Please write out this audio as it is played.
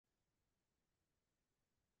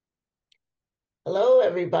Hello,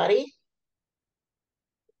 everybody.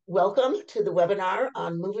 Welcome to the webinar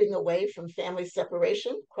on moving away from family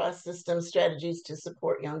separation, cross-system strategies to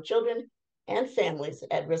support young children and families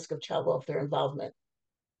at risk of child welfare involvement.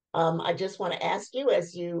 I just want to ask you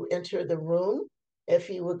as you enter the room, if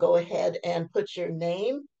you would go ahead and put your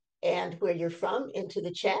name and where you're from into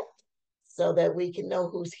the chat so that we can know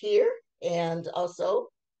who's here. And also,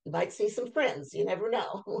 you might see some friends. You never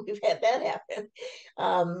know. We've had that happen.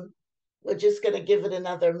 Um, we're just going to give it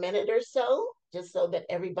another minute or so, just so that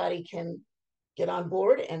everybody can get on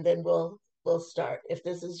board, and then we'll start. If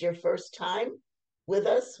this is your first time with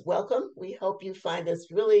us, welcome. We hope you find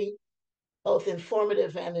this really both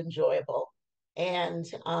informative and enjoyable. And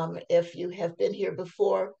if you have been here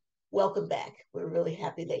before, welcome back. We're really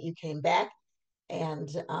happy that you came back, and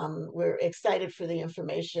we're excited for the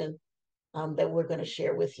information that we're going to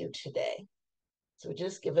share with you today. So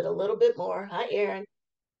just give it a little bit more. Hi, Erin.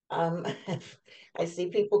 Um, I see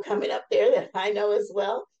people coming up there that I know as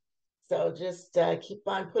well. So just keep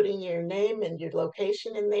on putting your name and your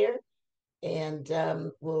location in there,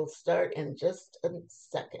 and we'll start in just a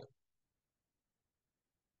second.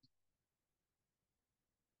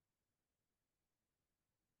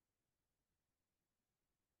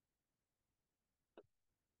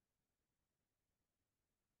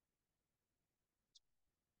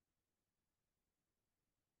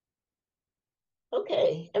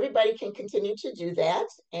 Okay, everybody can continue to do that.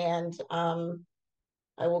 And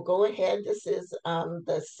I will go ahead. This is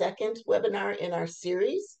the second webinar in our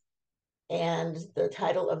series. And the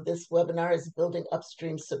title of this webinar is Building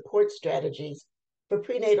Upstream Support Strategies for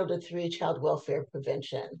Prenatal to 3 Child Welfare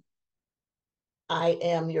Prevention. I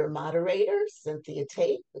am your moderator, Cynthia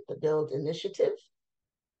Tate, with the Build Initiative.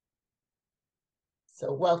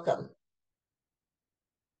 So welcome.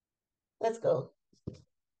 Let's go.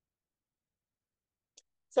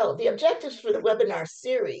 So the objectives for the webinar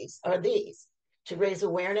series are these: to raise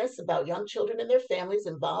awareness about young children and their families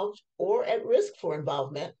involved or at risk for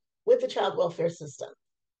involvement with the child welfare system,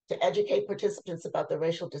 to educate participants about the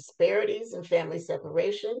racial disparities in family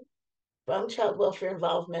separation from child welfare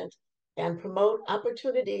involvement, and promote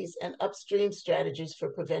opportunities and upstream strategies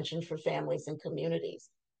for prevention for families and communities.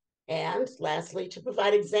 And lastly, to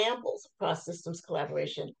provide examples of cross systems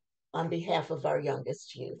collaboration on behalf of our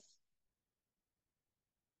youngest youth.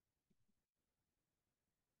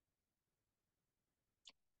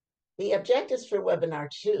 The objectives for webinar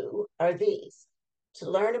 2 are these: to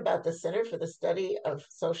learn about the Center for the Study of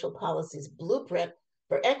Social Policy's blueprint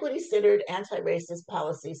for equity-centered anti-racist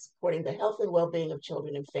policies supporting the health and well-being of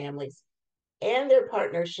children and families, and their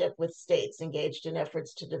partnership with states engaged in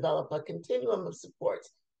efforts to develop a continuum of supports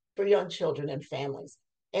for young children and families,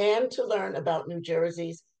 and to learn about New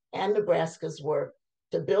Jersey's and Nebraska's work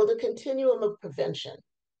to build a continuum of prevention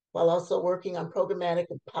while also working on programmatic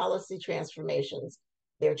and policy transformations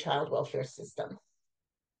their child welfare system.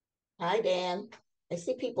 Hi, Dan. I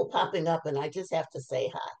see people popping up and I just have to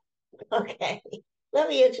say hi. Okay, let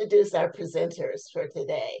me introduce our presenters for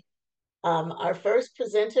today. Our first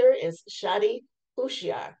presenter is Shadi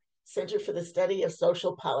Hushiar, Center for the Study of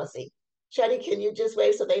Social Policy. Shadi, can you just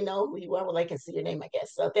wave so they know who you are? Well, I can see your name, I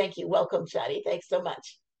guess. So thank you. Welcome, Shadi. Thanks so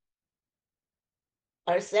much.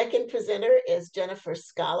 Our second presenter is Jennifer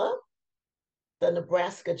Scala, the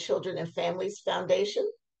Nebraska Children and Families Foundation.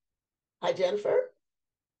 Hi, Jennifer.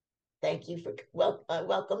 Thank you for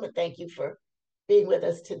welcome, and thank you for being with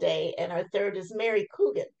us today. And our third is Mary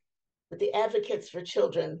Coogan with the Advocates for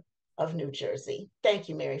Children of New Jersey. Thank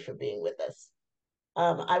you, Mary, for being with us.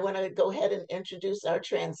 I want to go ahead and introduce our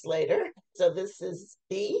translator. So this is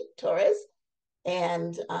B. Torres,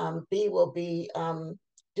 and B will be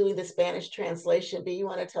doing the Spanish translation. B, you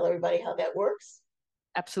want to tell everybody how that works?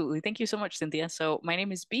 Absolutely. Thank you so much, Cynthia. So, my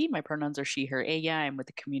name is B. My pronouns are she, her, ella. I'm with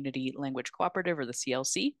the Community Language Cooperative, or the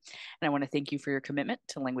CLC. And I want to thank you for your commitment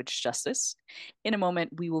to language justice. In a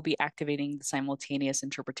moment, we will be activating the simultaneous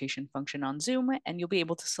interpretation function on Zoom, and you'll be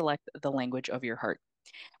able to select the language of your heart.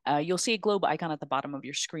 You'll see a globe icon at the bottom of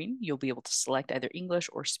your screen. You'll be able to select either English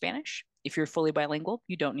or Spanish. If you're fully bilingual,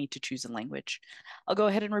 you don't need to choose a language. I'll go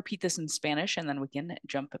ahead and repeat this in Spanish and then we can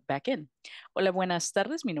jump back in. Hola, buenas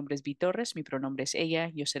tardes. Mi nombre es Vi Torres. Mi pronombre es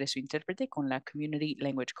ella. Yo seré su intérprete con la Community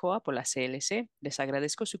Language Co-op o la CLC. Les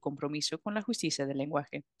agradezco su compromiso con la justicia del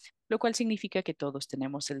lenguaje, lo cual significa que todos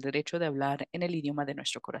tenemos el derecho de hablar en el idioma de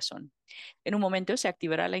nuestro corazón. En un momento se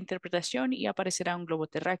activará la interpretación y aparecerá un globo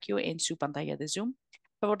terráqueo en su pantalla de Zoom.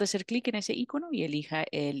 Favor de hacer clic en ese icono y elija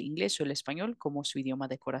el inglés o el español como su idioma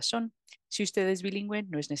de corazón. Si usted es bilingüe,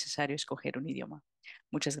 no es necesario escoger un idioma.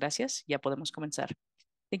 Muchas gracias. Ya podemos comenzar.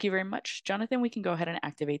 Thank you very much. Jonathan, we can go ahead and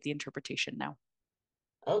activate the interpretation now.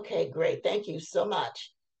 Okay, great. Thank you so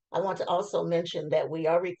much. I want to also mention that we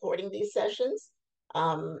are recording these sessions,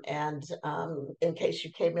 and in case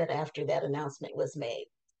you came in after that announcement was made.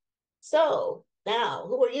 So now,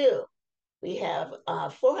 who are you? We have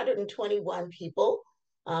 421 people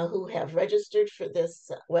who have registered for this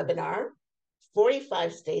webinar,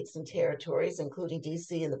 45 states and territories, including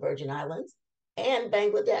DC and the Virgin Islands, and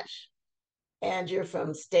Bangladesh. And you're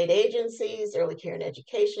from state agencies, early care and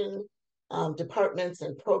education, departments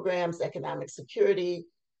and programs, economic security,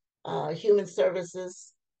 human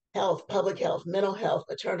services, health, public health, mental health,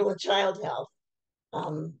 maternal and child health.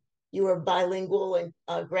 Um, you are bilingual and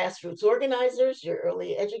grassroots organizers, you're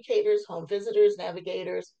early educators, home visitors,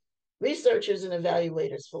 navigators, researchers and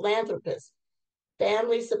evaluators, philanthropists,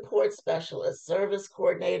 family support specialists, service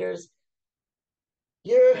coordinators.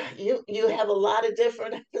 You have a lot of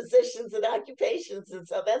different positions and occupations, and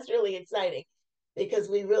so that's really exciting because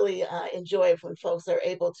we really enjoy it when folks are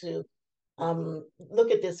able to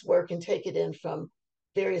look at this work and take it in from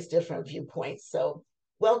various different viewpoints. So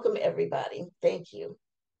welcome everybody. Thank you.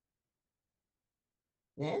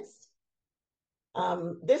 Next.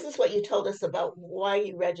 This is what you told us about why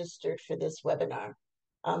you registered for this webinar.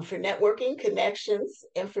 For networking, connections,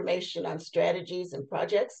 information on strategies and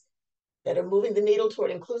projects that are moving the needle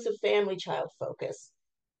toward inclusive family child focus,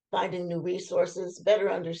 finding new resources,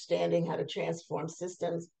 better understanding how to transform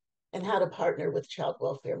systems, and how to partner with child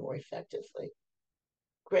welfare more effectively.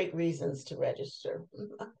 Great reasons to register.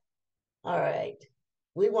 All right.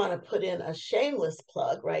 We want to put in a shameless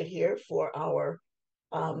plug right here for our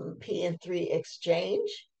PN3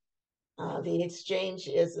 Exchange. The Exchange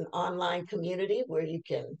is an online community where you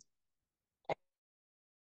can,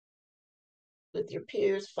 with your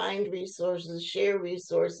peers, find resources, share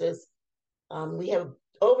resources. We have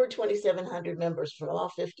over 2,700 members from all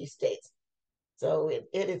 50 states. So it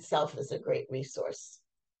itself is a great resource.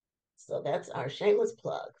 So that's our shameless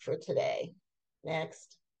plug for today.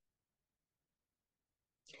 Next.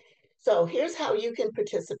 So here's how you can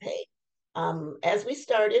participate. As we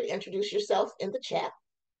started, introduce yourself in the chat,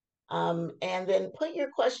 and then put your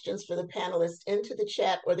questions for the panelists into the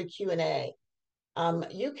chat or the Q&A.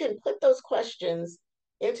 You can put those questions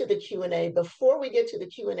into the Q&A before we get to the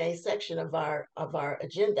Q&A section of our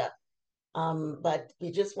agenda. But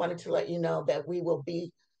we just wanted to let you know that we will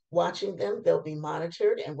be watching them. They'll be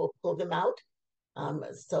monitored and we'll pull them out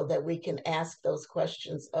so that we can ask those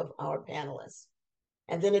questions of our panelists.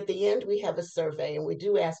 And then at the end, we have a survey, and we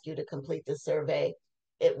do ask you to complete the survey.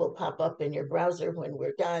 It will pop up in your browser when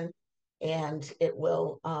we're done, and it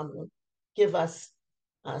will give us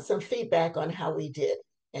some feedback on how we did.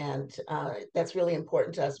 And that's really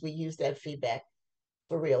important to us. We use that feedback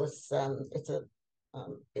for real. It's a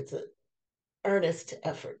earnest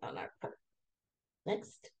effort on our part.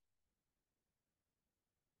 Next.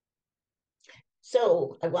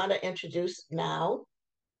 So I want to introduce now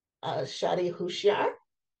Shadi Hushyar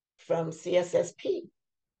from CSSP.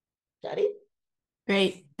 Shadi?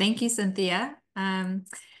 Great. Thank you, Cynthia. And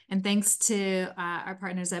thanks to our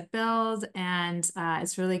partners at Build. And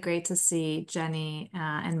it's really great to see Jenny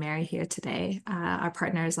and Mary here today, our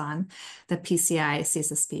partners on the PCI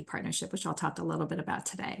CSSP partnership, which I'll talk a little bit about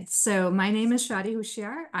today. So my name is Shadi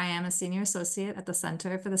Hushyar. I am a senior associate at the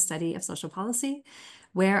Center for the Study of Social Policy,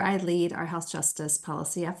 where I lead our health justice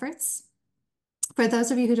policy efforts. For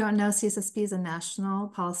those of you who don't know, CSSP is a national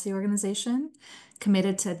policy organization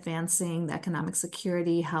committed to advancing the economic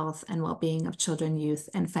security, health, and well-being of children, youth,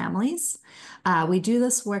 and families. We do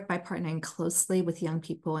this work by partnering closely with young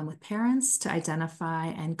people and with parents to identify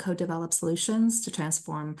and co-develop solutions to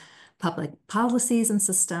transform public policies and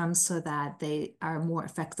systems so that they are more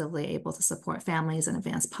effectively able to support families and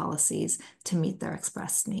advance policies to meet their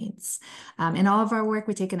expressed needs. In all of our work,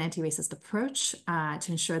 we take an anti-racist approach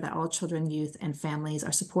to ensure that all children, youth, and families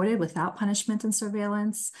are supported without punishment and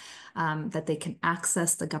surveillance, that they can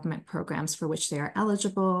access the government programs for which they are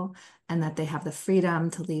eligible, and that they have the freedom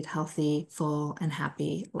to lead healthy, full, and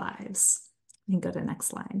happy lives. You can go to the next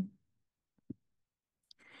slide.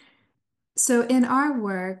 So in our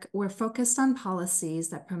work, we're focused on policies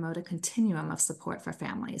that promote a continuum of support for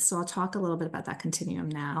families. So I'll talk a little bit about that continuum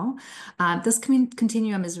now. This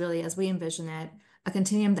continuum is really, as we envision it, a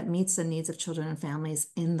continuum that meets the needs of children and families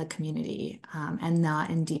in the community and not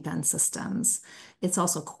in deep end systems. It's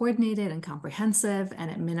also coordinated and comprehensive, and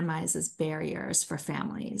it minimizes barriers for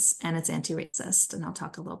families, and it's anti-racist. And I'll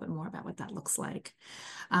talk a little bit more about what that looks like.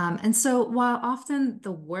 And so while often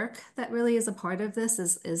the work that really is a part of this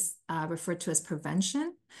is referred to as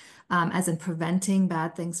prevention, as in preventing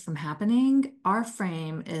bad things from happening. Our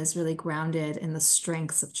frame is really grounded in the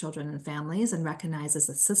strengths of children and families and recognizes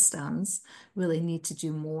that systems really need to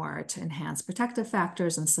do more to enhance protective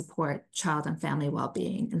factors and support child and family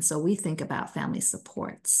well-being. And so we think about family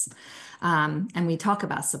supports. And we talk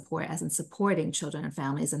about support as in supporting children and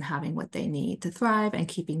families and having what they need to thrive and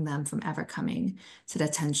keeping them from ever coming to the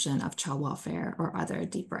attention of child welfare or other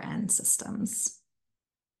deeper end systems.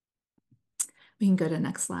 We can go to the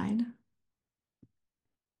next slide.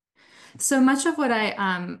 So much of what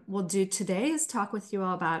I will do today is talk with you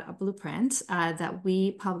all about a blueprint that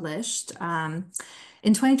we published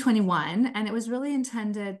in 2021, and it was really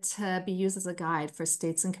intended to be used as a guide for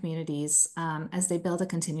states and communities as they build a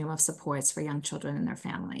continuum of supports for young children and their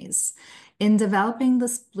families. In developing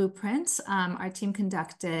this blueprint, our team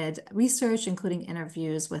conducted research, including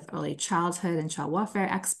interviews with early childhood and child welfare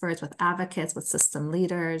experts, with advocates, with system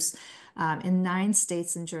leaders in 9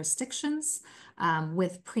 states and jurisdictions,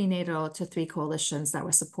 with prenatal to 3 coalitions that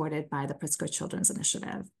were supported by the Pritzker Children's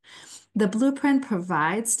Initiative. The blueprint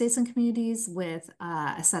provides states and communities with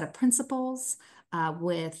a set of principles,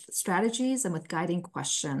 with strategies, and with guiding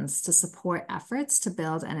questions to support efforts to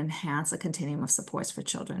build and enhance a continuum of supports for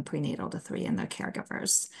children prenatal to 3 and their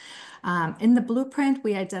caregivers. In the blueprint,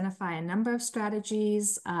 we identify a number of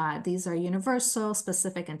strategies. These are universal,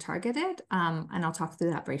 specific, and targeted, and I'll talk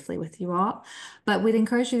through that briefly with you all. But we'd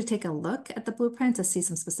encourage you to take a look at the blueprint to see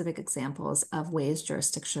some specific examples of ways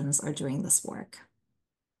jurisdictions are doing this work.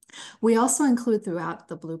 We also include throughout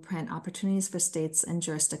the blueprint opportunities for states and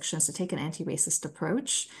jurisdictions to take an anti-racist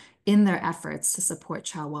approach in their efforts to support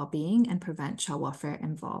child well-being and prevent child welfare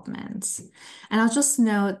involvement. And I'll just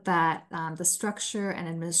note that the structure and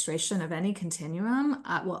administration of any continuum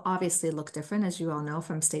will obviously look different, as you all know,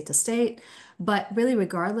 from state to state, but really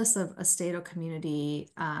regardless of a state or community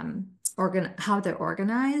how they're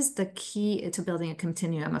organized, the key to building a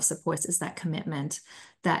continuum of supports is that commitment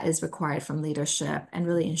that is required from leadership and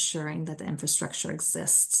really ensuring that the infrastructure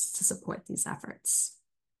exists to support these efforts.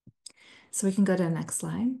 So we can go to the next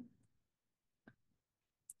slide.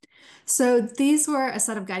 So these were a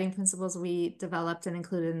set of guiding principles we developed and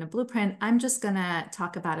included in a blueprint. I'm just going to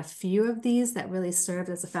talk about a few of these that really served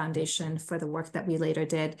as a foundation for the work that we later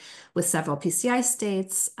did with several PCI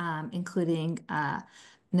states, including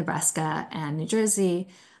Nebraska and New Jersey.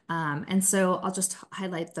 And so I'll just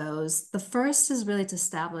highlight those. The first is really to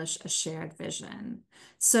establish a shared vision.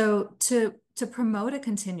 So to promote a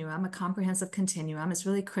continuum, a comprehensive continuum, it's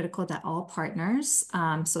really critical that all partners,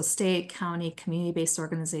 so state, county, community-based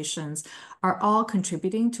organizations, are all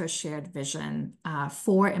contributing to a shared vision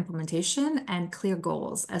for implementation and clear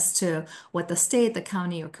goals as to what the state, the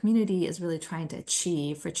county, or community is really trying to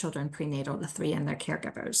achieve for children prenatal to 3 and their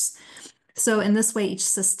caregivers. So in this way, each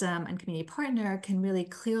system and community partner can really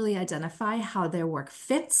clearly identify how their work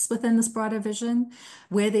fits within this broader vision,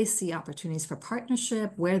 where they see opportunities for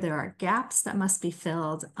partnership, where there are gaps that must be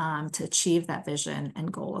filled to achieve that vision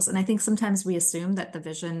and goals. And I think sometimes we assume that the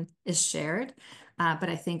vision is shared, but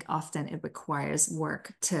I think often it requires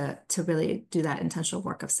work to really do that intentional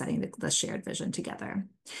work of setting the shared vision together.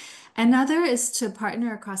 Another is to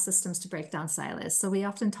partner across systems to break down silos. So we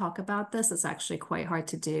often talk about this. It's actually quite hard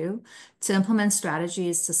to do. To implement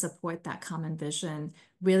strategies to support that common vision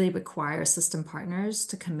really requires system partners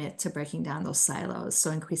to commit to breaking down those silos.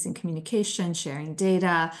 So increasing communication, sharing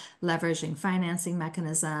data, leveraging financing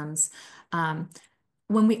mechanisms.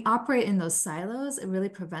 When we operate in those silos, it really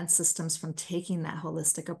prevents systems from taking that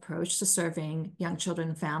holistic approach to serving young children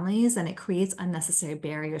and families, and it creates unnecessary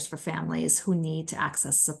barriers for families who need to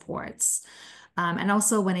access supports. And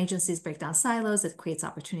also when agencies break down silos, it creates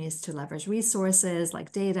opportunities to leverage resources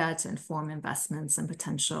like data to inform investments and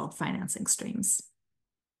potential financing streams.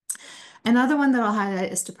 Another one that I'll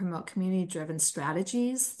highlight is to promote community-driven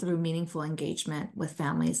strategies through meaningful engagement with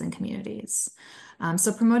families and communities.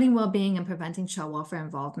 So promoting well-being and preventing child welfare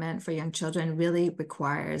involvement for young children really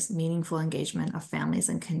requires meaningful engagement of families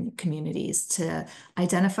and communities to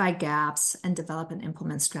identify gaps and develop and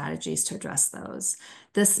implement strategies to address those.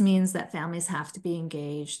 This means that families have to be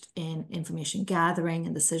engaged in information gathering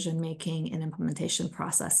and decision-making and implementation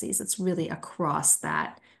processes. It's really across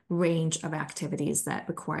that range of activities that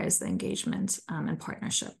requires the engagement and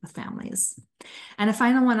partnership with families. And a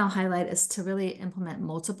final one I'll highlight is to really implement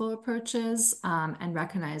multiple approaches and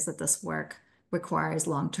recognize that this work requires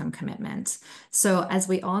long-term commitment. So as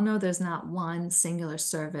we all know, there's not one singular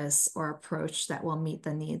service or approach that will meet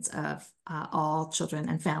the needs of all children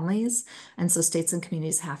and families. And so states and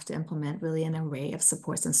communities have to implement really an array of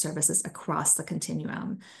supports and services across the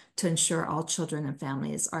continuum to ensure all children and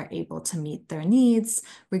families are able to meet their needs,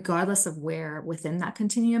 regardless of where within that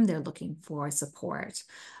continuum they're looking for support.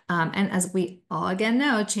 And as we all again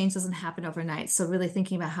know, change doesn't happen overnight. So really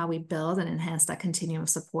thinking about how we build and enhance that continuum of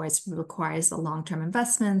supports requires the long-term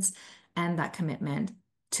investments and that commitment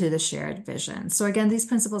to the shared vision. So again, these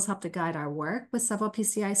principles help to guide our work with several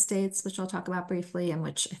PCI states, which I'll talk about briefly, and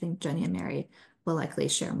which I think Jenny and Mary will likely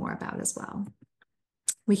share more about as well.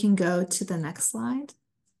 We can go to the next slide.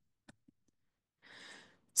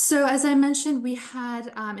 So as I mentioned, we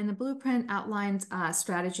had in the blueprint outlined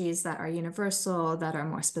strategies that are universal, that are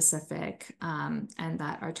more specific, and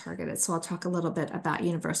that are targeted. So I'll talk a little bit about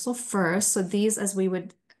universal first. So these, as we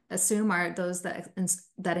would assume, are those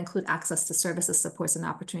that include access to services, supports, and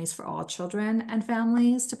opportunities for all children and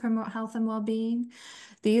families to promote health and well-being.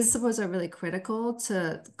 These supports are really critical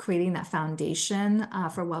to creating that foundation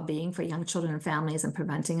for well-being for young children and families and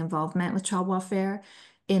preventing involvement with child welfare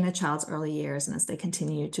in a child's early years and as they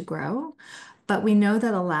continue to grow. But we know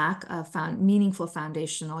that a lack of meaningful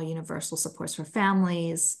foundational universal supports for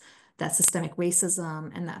families, that systemic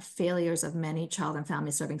racism, and that failures of many child and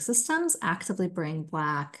family serving systems actively bring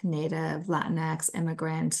Black, Native, Latinx,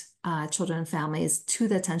 immigrant children and families to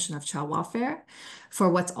the attention of child welfare for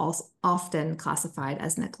what's also often classified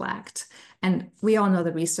as neglect. And we all know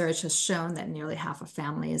the research has shown that nearly half of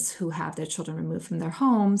families who have their children removed from their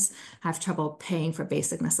homes have trouble paying for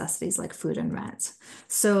basic necessities like food and rent.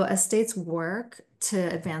 So as states work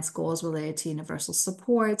to advance goals related to universal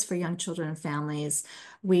supports for young children and families,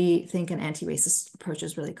 we think an anti-racist approach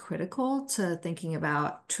is really critical to thinking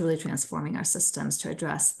about truly transforming our systems to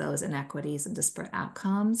address those inequities and disparate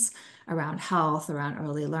outcomes around health, around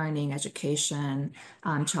early learning, education,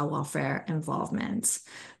 child welfare involvement.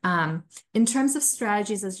 In terms of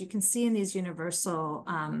strategies, as you can see in these universal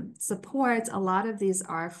supports, a lot of these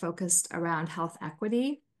are focused around health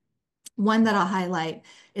equity. One that I'll highlight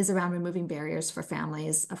is around removing barriers for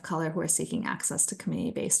families of color who are seeking access to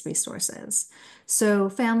community-based resources. So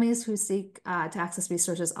families who seek to access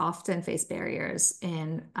resources often face barriers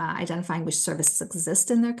in identifying which services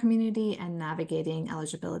exist in their community and navigating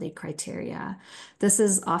eligibility criteria. This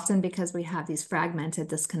is often because we have these fragmented,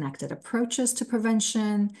 disconnected approaches to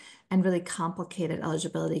prevention and really complicated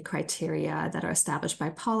eligibility criteria that are established by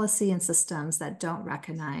policy and systems that don't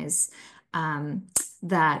recognize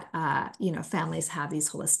that families have these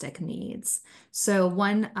holistic needs. So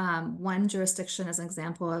one jurisdiction, as an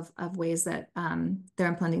example of ways that they're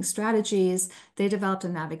implementing strategies, they developed a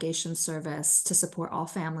navigation service to support all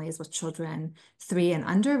families with children 3 and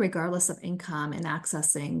under, regardless of income, in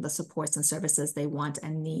accessing the supports and services they want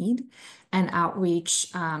and need. And outreach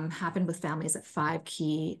happened with families at 5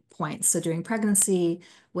 key points. So during pregnancy,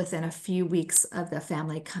 within a few weeks of the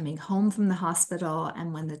family coming home from the hospital,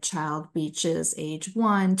 and when the child reaches age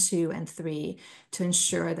 1, 2, and 3, to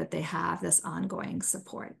ensure that they have this ongoing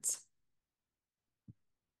support.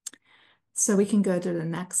 So we can go to the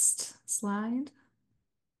next slide.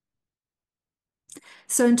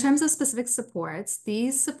 So in terms of specific supports,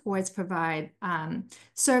 these supports provide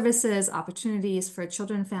services, opportunities for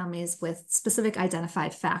children and families with specific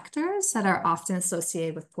identified factors that are often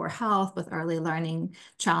associated with poor health, with early learning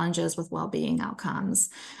challenges, with well-being outcomes.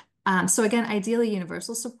 So again, ideally,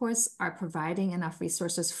 universal supports are providing enough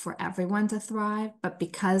resources for everyone to thrive, but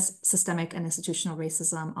because systemic and institutional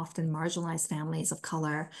racism often marginalize families of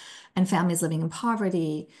color and families living in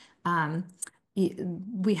poverty,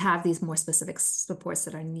 we have these more specific supports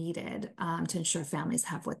that are needed to ensure families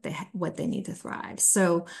have what they need to thrive.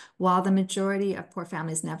 So while the majority of poor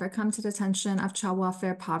families never come to the attention of child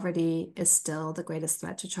welfare, poverty is still the greatest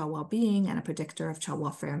threat to child well-being and a predictor of child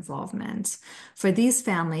welfare involvement. For these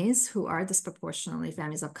families, who are disproportionately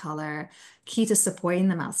families of color, key to supporting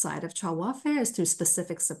them outside of child welfare is through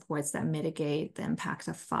specific supports that mitigate the impact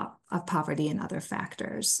of poverty and other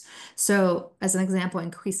factors. So as an example,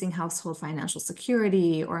 increasing household financial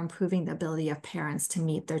security or improving the ability of parents to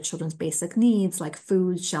meet their children's basic needs like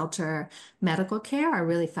food, shelter, medical care are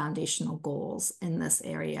really foundational goals in this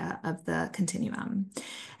area of the continuum.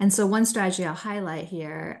 And so one strategy I'll highlight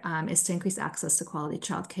here is to increase access to quality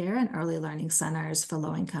childcare and early learning centers for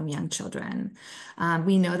low-income young children.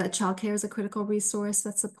 We know that childcare is a critical resource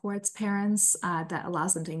that supports parents, that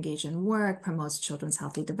allows them to engage in work, promotes children's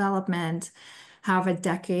healthy development. However,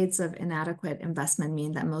 decades of inadequate investment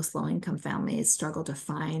mean that most low-income families struggle to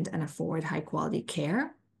find and afford high-quality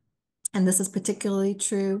care. And this is particularly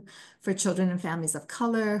true for children and families of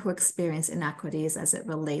color who experience inequities as it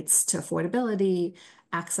relates to affordability,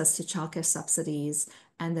 access to childcare subsidies,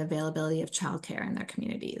 and the availability of childcare in their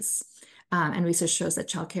communities. And research shows that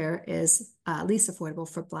childcare is least affordable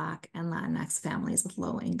for Black and Latinx families with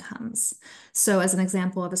low incomes. So as an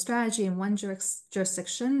example of a strategy in one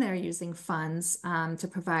jurisdiction, they're using funds to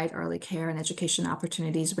provide early care and education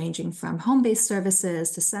opportunities ranging from home-based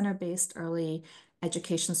services to center-based early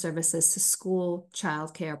education services to school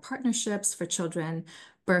childcare partnerships for children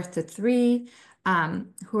birth to 3,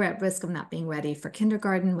 who are at risk of not being ready for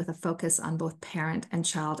kindergarten, with a focus on both parent and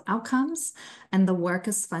child outcomes. And the work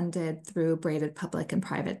is funded through braided public and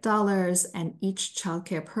private dollars, and each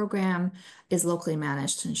childcare program is locally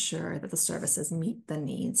managed to ensure that the services meet the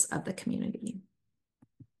needs of the community.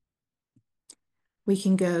 We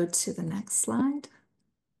can go to the next slide.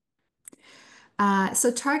 So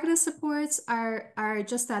targeted supports are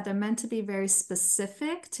just that. They're meant to be very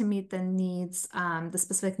specific to meet the needs, the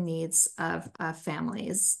specific needs of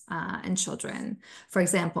families and children. For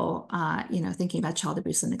example, thinking about child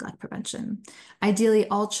abuse and neglect prevention. Ideally,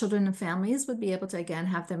 all children and families would be able to, again,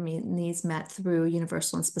 have their needs met through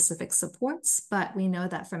universal and specific supports. But we know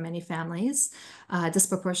that for many families,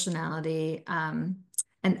 disproportionality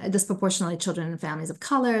and disproportionately children and families of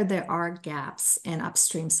color, there are gaps in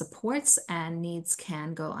upstream supports and needs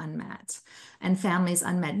can go unmet. And families'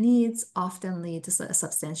 unmet needs often lead to a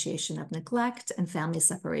substantiation of neglect and family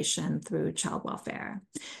separation through child welfare.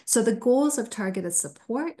 So the goals of targeted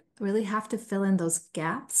support really have to fill in those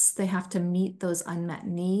gaps. They have to meet those unmet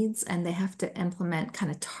needs, and they have to implement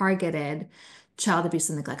kind of targeted child abuse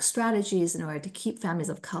and neglect strategies in order to keep families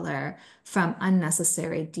of color from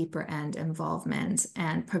unnecessary deeper end involvement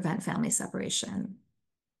and prevent family separation.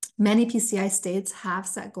 Many PCI states have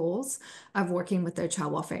set goals of working with their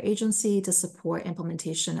child welfare agency to support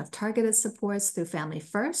implementation of targeted supports through Family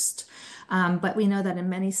First. But we know that in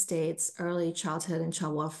many states, early childhood and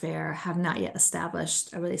child welfare have not yet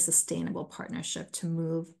established a really sustainable partnership to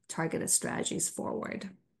move targeted strategies forward.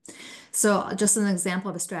 So just an example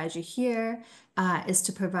of a strategy here is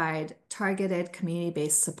to provide targeted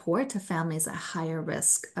community-based support to families at higher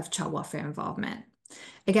risk of child welfare involvement.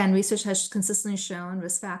 Again, research has consistently shown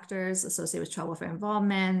risk factors associated with child welfare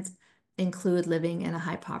involvement include living in a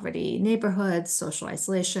high poverty neighborhood, social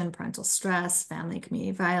isolation, parental stress, family and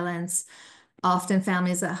community violence. Often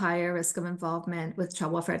families at higher risk of involvement with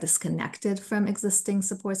child welfare are disconnected from existing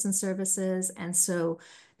supports and services. And so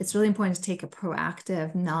it's really important to take a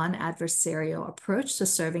proactive, non-adversarial approach to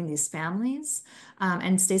serving these families.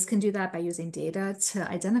 And states can do that by using data to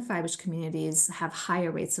identify which communities have higher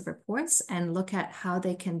rates of reports and look at how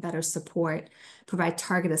they can better provide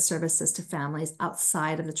targeted services to families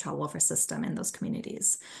outside of the child welfare system in those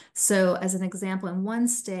communities. So as an example, in one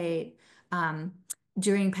state,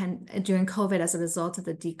 during COVID, as a result of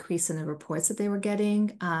the decrease in the reports that they were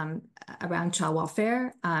getting around child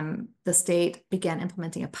welfare, the state began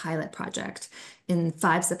implementing a pilot project in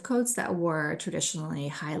 5 zip codes that were traditionally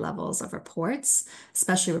high levels of reports,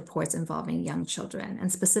 especially reports involving young children.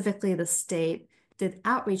 And specifically, the state did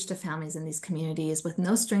outreach to families in these communities with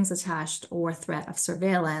no strings attached or threat of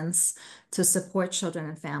surveillance to support children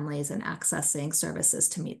and families in accessing services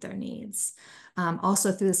to meet their needs.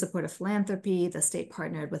 Also, through the support of philanthropy, the state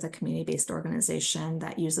partnered with a community-based organization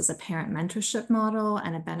that uses a parent mentorship model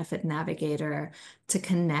and a benefit navigator to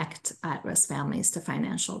connect at-risk families to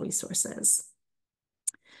financial resources.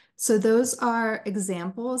 So those are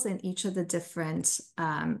examples in each of the different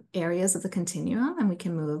areas of the continuum, and we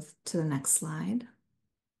can move to the next slide.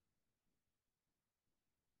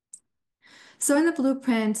 So in the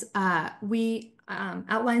blueprint, we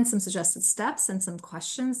outline some suggested steps and some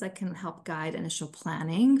questions that can help guide initial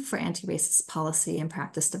planning for anti-racist policy and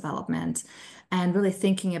practice development, and really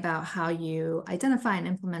thinking about how you identify and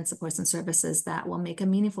implement supports and services that will make a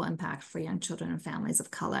meaningful impact for young children and families of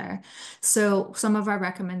color. So some of our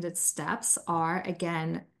recommended steps are,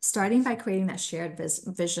 again, starting by creating that shared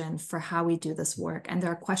vision for how we do this work. And there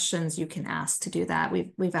are questions you can ask to do that.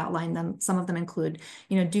 We've outlined them. Some of them include,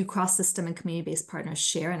 do cross-system and community-based partners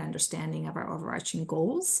share an understanding of our overarching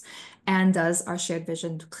goals? And does our shared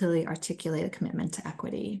vision clearly articulate a commitment to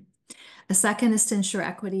equity? A second is to ensure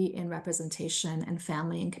equity in representation and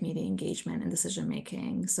family and community engagement and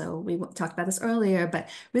decision-making. So we talked about this earlier, but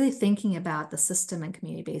really thinking about the system and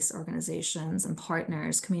community-based organizations and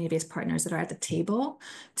partners, community-based partners that are at the table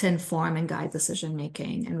to inform and guide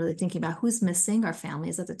decision-making, and really thinking about who's missing our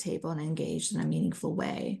families at the table and engaged in a meaningful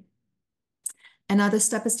way. Another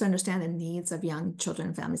step is to understand the needs of young children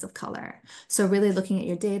and families of color. So really looking at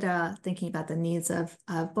your data, thinking about the needs of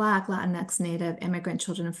Black, Latinx, Native, immigrant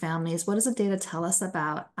children and families. What does the data tell us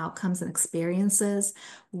about outcomes and experiences?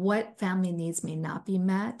 What family needs may not be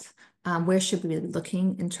met? Where should we be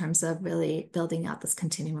looking in terms of really building out this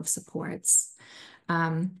continuum of supports?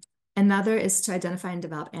 Another is to identify and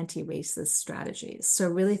develop anti-racist strategies. So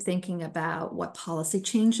really thinking about what policy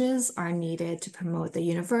changes are needed to promote the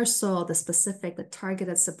universal, the specific, the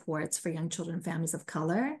targeted supports for young children and families of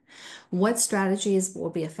color. What strategies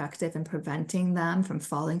will be effective in preventing them from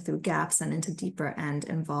falling through gaps and into deeper end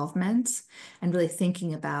involvement, and really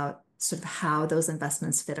thinking about sort of how those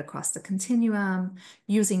investments fit across the continuum,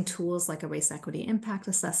 using tools like a race equity impact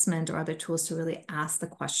assessment or other tools to really ask the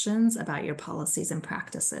questions about your policies and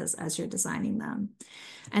practices as you're designing them.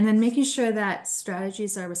 And then making sure that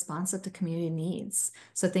strategies are responsive to community needs.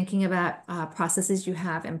 So thinking about processes you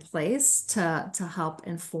have in place to help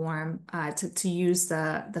inform, to use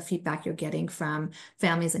the feedback you're getting from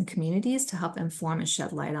families and communities to help inform and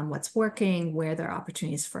shed light on what's working, where there are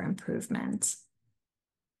opportunities for improvement.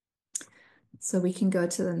 So we can go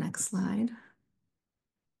to the next slide.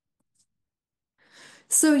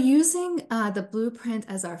 So using the blueprint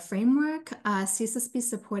as our framework, CSSB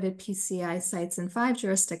supported PCI sites in 5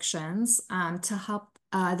 jurisdictions to help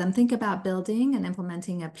them think about building and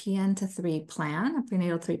implementing a PN to 3 plan, a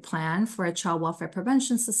prenatal 3 plan for a child welfare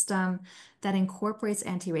prevention system that incorporates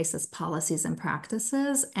anti-racist policies and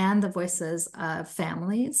practices and the voices of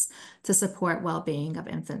families to support well-being of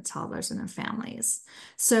infant toddlers and their families.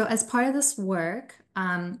 So as part of this work,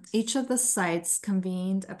 each of the sites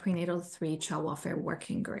convened a prenatal 3 child welfare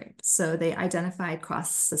working group. So they identified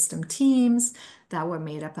cross-system teams that were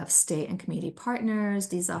made up of state and community partners.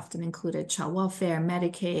 These often included child welfare,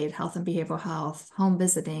 Medicaid, health and behavioral health, home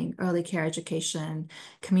visiting, early care education,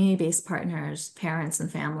 community-based partners, parents,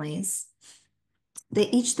 and families. They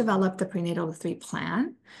each developed a prenatal 3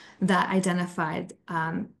 plan that identified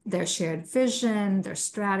their shared vision, their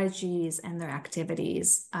strategies, and their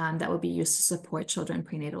activities that would be used to support children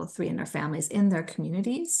prenatal 3 and their families in their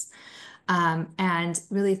communities. And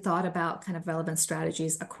really thought about kind of relevant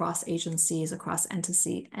strategies across agencies, across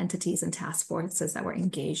entities and task forces that were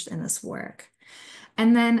engaged in this work.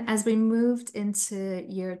 And then as we moved into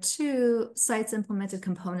year 2, sites implemented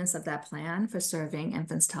components of that plan for serving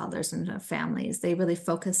infants, toddlers, and their families. They really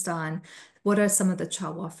focused on what are some of the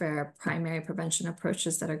child welfare primary prevention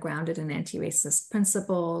approaches that are grounded in anti-racist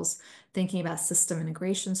principles, thinking about system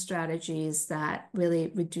integration strategies that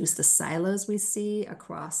really reduce the silos we see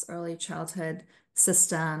across early childhood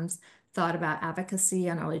systems, thought about advocacy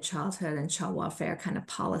on early childhood and child welfare kind of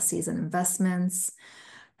policies and investments.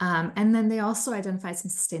 And then they also identified some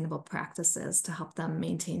sustainable practices to help them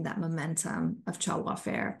maintain that momentum of child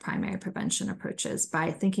welfare primary prevention approaches by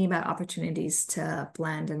thinking about opportunities to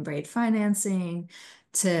blend and braid financing,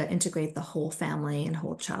 to integrate the whole family and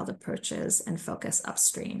whole child approaches and focus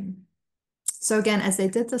upstream. So again, as they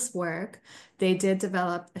did this work, they did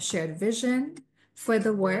develop a shared vision for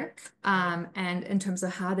the work, and in terms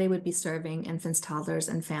of how they would be serving infants, toddlers,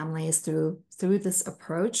 and families through this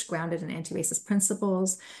approach grounded in anti-racist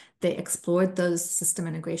principles. They explored those system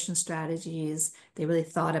integration strategies. They really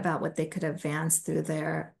thought about what they could advance through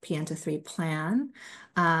their PN to 3 plan.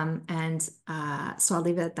 So I'll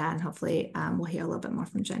leave it at that, and hopefully we'll hear a little bit more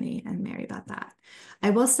from Jenny and Mary about that.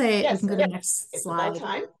 I will say we can go to the next slide. It's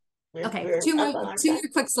about time. Okay, We're two up more on our time.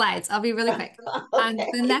 quick slides. I'll be really quick. Okay.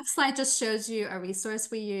 The next slide just shows you a resource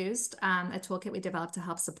we used, a toolkit we developed to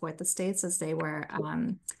help support the states as they were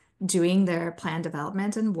doing their plan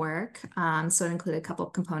development and work. So it included a couple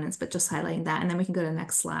of components, but just highlighting that. And then we can go to the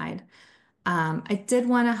next slide. I did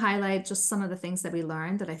want to highlight just some of the things that we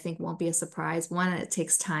learned that I think won't be a surprise. One, it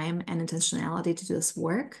takes time and intentionality to do this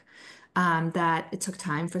work. That it took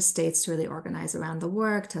time for states to really organize around the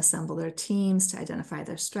work, to assemble their teams, to identify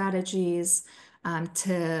their strategies,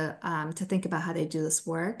 to think about how they do this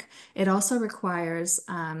work. It also requires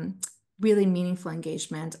really meaningful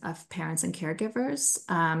engagement of parents and caregivers,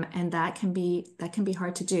 and that can be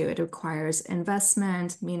hard to do. It requires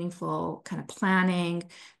investment, meaningful kind of planning,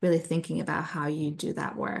 really thinking about how you do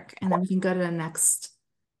that work. And then we can go to the next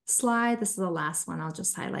slide. This is the last one. I'll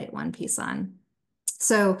just highlight one piece on.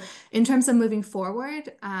 So in terms of moving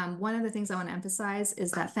forward, one of the things I want to emphasize is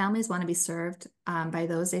that families want to be served by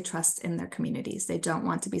those they trust in their communities. They don't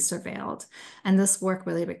want to be surveilled. And this work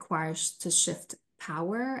really requires to shift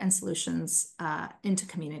power and solutions into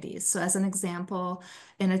communities. So as an example,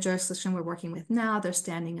 in a jurisdiction we're working with now, they're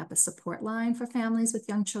standing up a support line for families with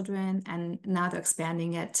young children, and now they're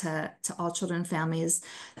expanding it to all children and families.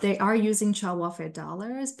 They are using child welfare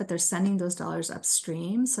dollars, but they're sending those dollars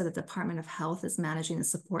upstream so the Department of Health is managing the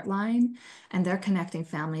support line, and they're connecting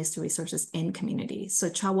families to resources in communities. So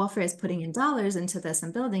child welfare is putting in dollars into this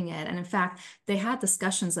and building it. And in fact, they had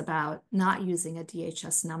discussions about not using a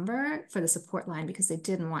DHS number for the support line because they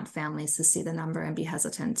didn't want families to see the number and be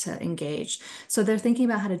hesitant to engage. So they're thinking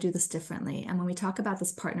about how to do this differently. And when we talk about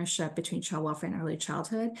this partnership between child welfare and early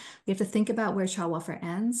childhood, we have to think about where child welfare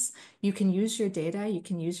ends. You can use your data, you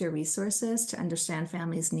can use your resources to understand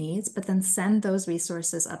families' needs, but then send those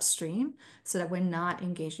resources upstream so that we're not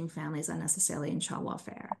engaging families unnecessarily in child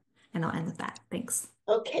welfare. And I'll end with that. Thanks.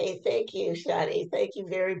 Okay, thank you, Shadi. Thank you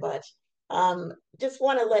very much. Just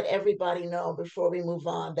want to let everybody know before we move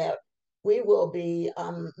on that we will be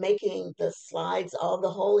making the slides, the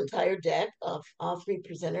whole entire deck of all three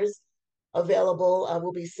presenters available.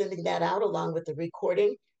 We'll be sending that out along with the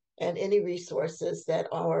recording and any resources that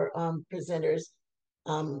our presenters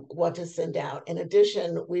want to send out. In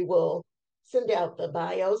addition, we will send out the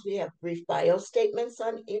bios. We have brief bio statements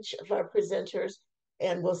on each of our presenters,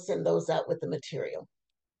 and we'll send those out with the material.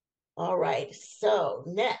 All right, so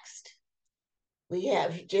next we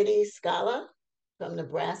have Jenny Scala from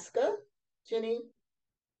Nebraska. Jenny?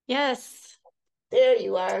 Yes. There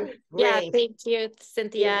you are. Yeah, Great. thank you, You're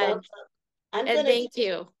Cynthia. welcome. I'm And going to thank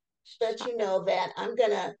you. let you know that I'm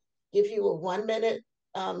going to give you a 1 minute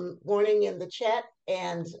warning in the chat,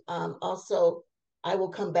 and also I will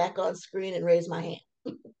come back on screen and raise my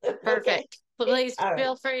hand. Okay. Perfect. Please All right.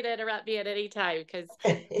 feel free to interrupt me at any time because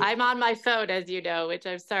I'm on my phone, as you know, which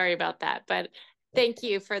I'm sorry about that. But thank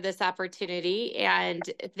you for this opportunity. And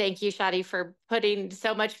thank you, Shadi, for putting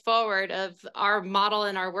so much forward of our model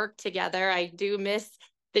and our work together. I do miss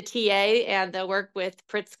the TA and the work with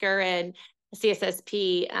Pritzker and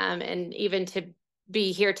CSSP, and even to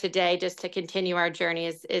be here today just to continue our journey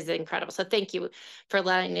is incredible. So thank you for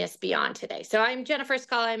letting us be on today. So I'm Jennifer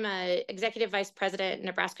Scala. I'm a Executive Vice President at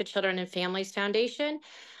Nebraska Children and Families Foundation.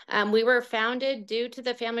 We were founded due to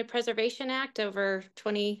the Family Preservation Act over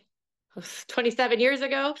 27 years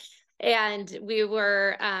ago. And we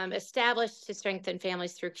were established to strengthen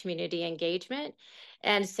families through community engagement.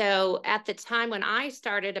 And so at the time when I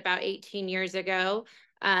started about 18 years ago,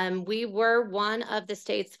 we were one of the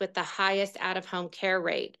states with the highest out-of-home care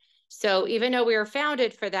rate. So even though we were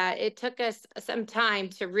founded for that, it took us some time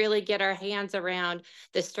to really get our hands around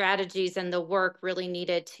the strategies and the work really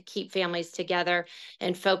needed to keep families together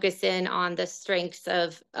and focus in on the strengths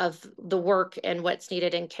of the work and what's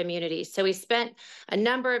needed in communities. So we spent a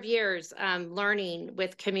number of years learning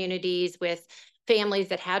with communities, with families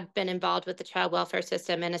that had been involved with the child welfare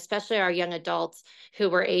system, and especially our young adults who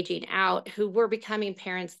were aging out, who were becoming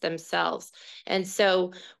parents themselves. And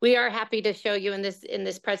so we are happy to show you in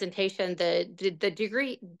this presentation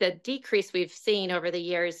the decrease we've seen over the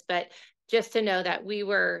years, but just to know that we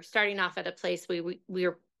were starting off at a place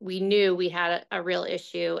we knew we had a real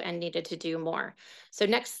issue and needed to do more. So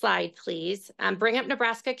next slide, please. Bring Up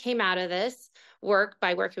Nebraska came out of this work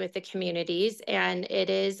by working with the communities, and it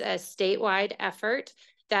is a statewide effort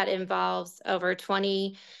that involves over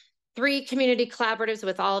 23 community collaboratives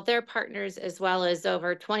with all of their partners, as well as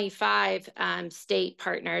over 25 state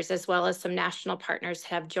partners, as well as some national partners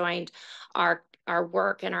have joined our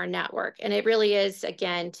work and our network. And it really is,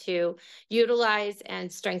 again, to utilize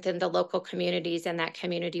and strengthen the local communities and that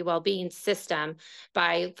community well-being system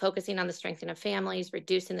by focusing on the strengthening of families,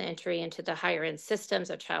 reducing the entry into the higher end systems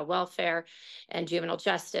of child welfare and juvenile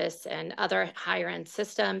justice and other higher end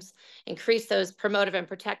systems, increase those promotive and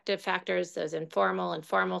protective factors, those informal and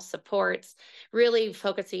formal supports, really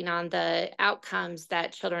focusing on the outcomes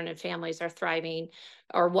that children and families are thriving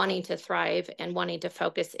or wanting to thrive and wanting to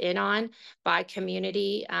focus in on by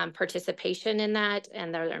community participation in that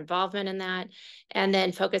and their involvement in that. And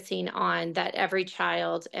then focusing on that every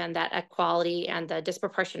child and that equality and the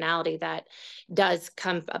disproportionality that does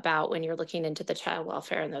come about when you're looking into the child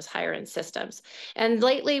welfare and those higher end systems. And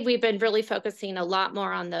lately, we've been really focusing a lot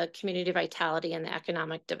more on the community vitality and the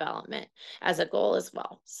economic development as a goal as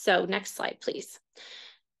well. So next slide, please.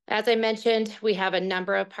 As I mentioned, we have a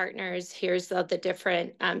number of partners. Here's the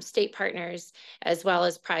different state partners, as well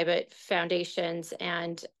as private foundations,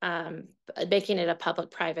 and making it a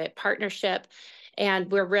public-private partnership.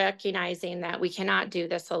 And we're recognizing that we cannot do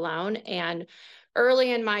this alone. And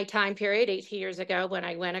early in my time period, 18 years ago, when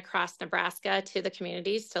I went across Nebraska to the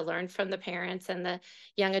communities to learn from the parents and the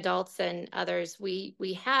young adults and others, we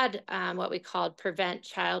had what we called prevent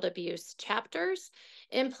child abuse chapters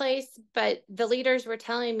in place, but the leaders were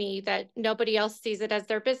telling me that nobody else sees it as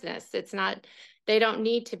their business. It's not, they don't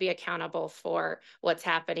need to be accountable for what's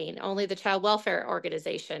happening. Only the child welfare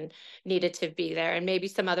organization needed to be there and maybe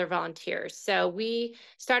some other volunteers. So we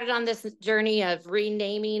started on this journey of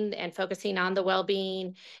renaming and focusing on the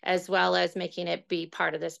well-being, as well as making it be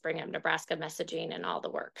part of this Bring Up Nebraska messaging and all the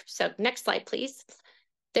work. So next slide, please.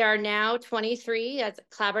 There are now 23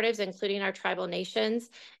 collaboratives, including our tribal nations,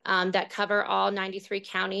 that cover all 93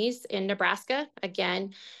 counties in Nebraska.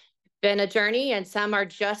 Again, been a journey, and some are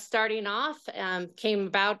just starting off, came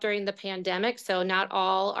about during the pandemic. So not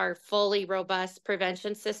all are fully robust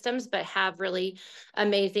prevention systems, but have really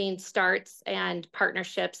amazing starts and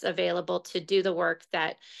partnerships available to do the work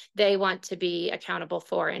that they want to be accountable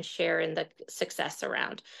for and share in the success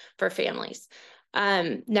around for families.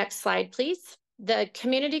 Next slide, please. The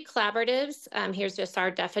community collaboratives, here's just our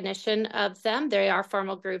definition of them. They are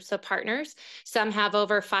formal groups of partners. Some have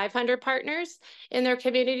over 500 partners in their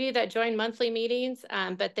community that join monthly meetings,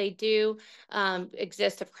 but they do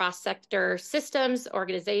exist across sector systems,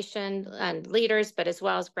 organization, and leaders, but as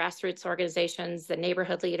well as grassroots organizations, the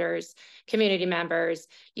neighborhood leaders, community members,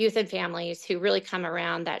 youth and families who really come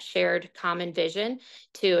around that shared common vision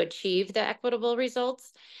to achieve the equitable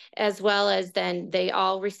results, as well as then they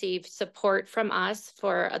all receive support from us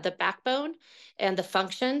for the backbone and the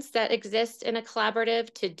functions that exist in a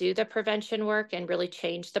collaborative to do the prevention work and really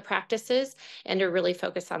change the practices, and to really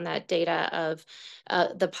focus on that data of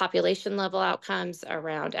the population level outcomes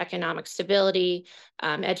around economic stability,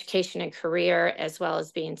 education and career, as well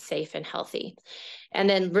as being safe and healthy. And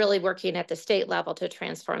then really working at the state level to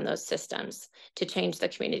transform those systems to change the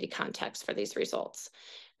community context for these results.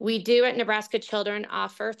 We do at Nebraska Children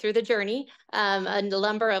offer through the journey a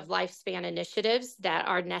number of lifespan initiatives that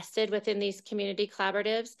are nested within these community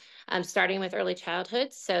collaboratives, starting with early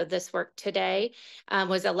childhood. So this work today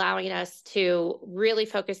was allowing us to really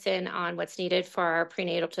focus in on what's needed for our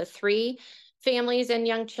prenatal to 3 families and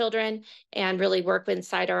young children, and really work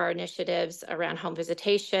inside our initiatives around home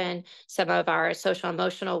visitation, some of our social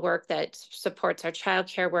emotional work that supports our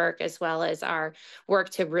childcare work, as well as our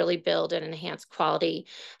work to really build and enhance quality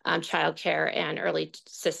childcare and early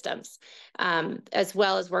systems, as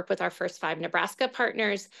well as work with our first 5 Nebraska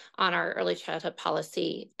partners on our early childhood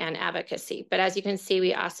policy and advocacy. But as you can see,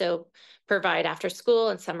 we also provide after school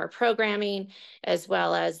and summer programming, as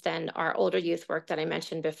well as then our older youth work that I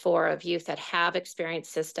mentioned before of youth that have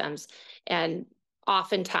experienced systems. And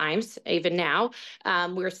oftentimes, even now,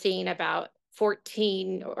 we're seeing about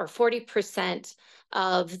 14 or 40%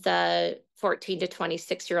 of the 14 to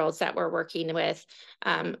 26-year-olds that we're working with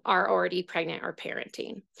are already pregnant or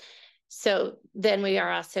parenting. So then we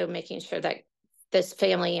are also making sure that this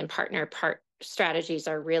family and partner strategies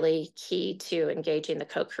are really key to engaging the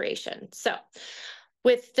co-creation. So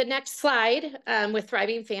with the next slide, with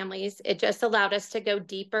Thriving Families, it just allowed us to go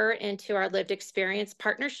deeper into our lived experience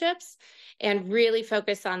partnerships and really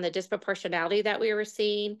focus on the disproportionality that we were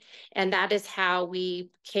seeing. And that is how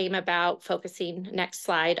we came about focusing, next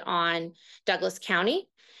slide, on Douglas County.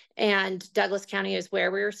 And Douglas County is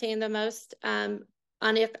where we were seeing the most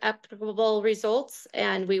unequitable results,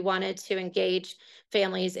 and we wanted to engage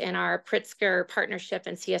families in our Pritzker partnership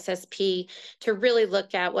and CSSP to really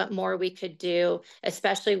look at what more we could do,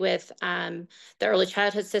 especially with the early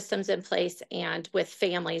childhood systems in place and with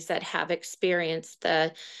families that have experienced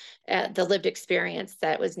the lived experience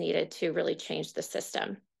that was needed to really change the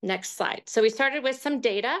system. Next slide. So we started with some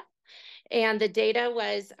data, and the data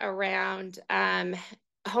was around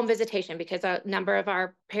home visitation, because a number of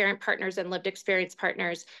our parent partners and lived experience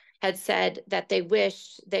partners had said that they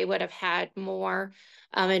wished they would have had more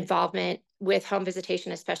involvement with home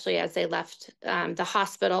visitation, especially as they left the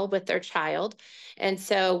hospital with their child. And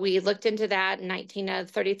so we looked into that. 19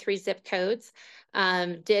 of 33 zip codes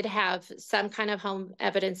did have some kind of home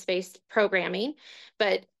evidence-based programming,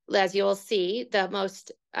 but as you'll see, the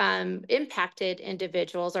most impacted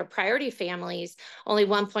individuals or priority families, only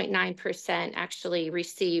 1.9% actually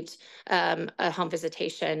received a home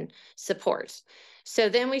visitation support. So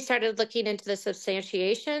then we started looking into the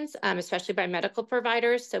substantiations, especially by medical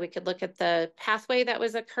providers, so we could look at the pathway that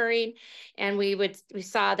was occurring. And we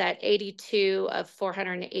saw that 82 of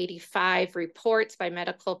 485 reports by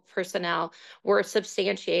medical personnel were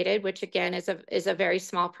substantiated, which again is a very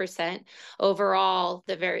small percent. Overall,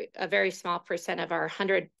 a very small percent of our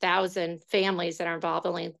 100,000 families that are involved,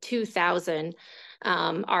 only 2,000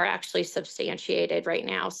 are actually substantiated right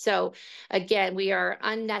now. So again, we are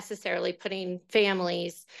unnecessarily putting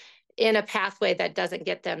families in a pathway that doesn't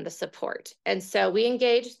get them the support. And so we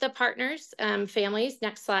engaged the partners, families,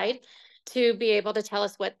 next slide, to be able to tell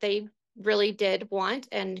us what they really did want,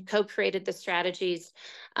 and co-created the strategies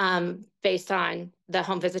based on the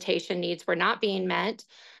home visitation needs were not being met.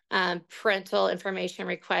 parental information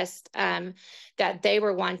request that they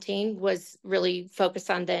were wanting was really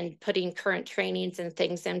focused on then putting current trainings and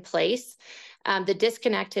things in place. The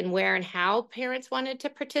disconnect in where and how parents wanted to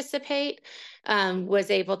participate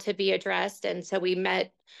was able to be addressed. And so we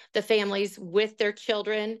met the families with their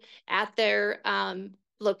children at their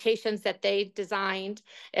locations that they designed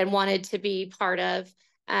and wanted to be part of.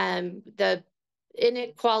 The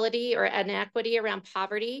inequality or inequity around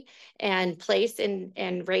poverty and place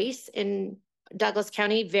and race in Douglas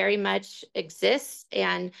County very much exists,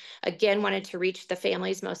 and again wanted to reach the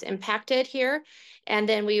families most impacted here. And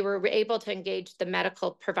then we were able to engage the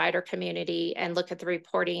medical provider community and look at the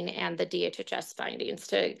reporting and the DHHS findings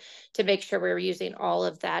to make sure we were using all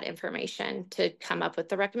of that information to come up with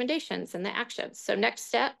the recommendations and the actions. So next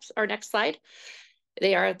steps, or next slide,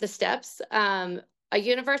 they are the steps. A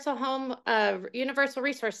universal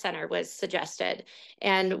resource center was suggested.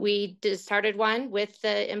 And we started one with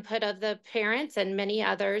the input of the parents and many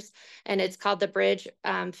others, and it's called the Bridge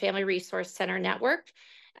Family Resource Center Network.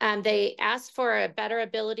 They asked for a better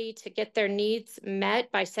ability to get their needs met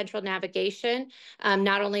by central navigation,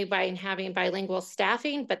 not only by having bilingual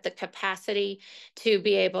staffing, but the capacity to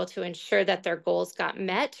be able to ensure that their goals got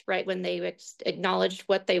met right when they acknowledged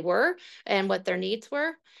what they were and what their needs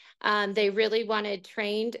were. They really wanted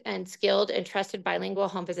trained and skilled and trusted bilingual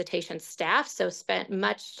home visitation staff, so spent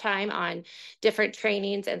much time on different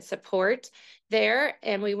trainings and support there.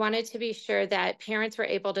 And we wanted to be sure that parents were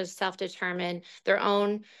able to self-determine their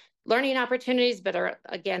own learning opportunities, but are,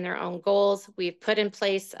 again, their own goals. We've put in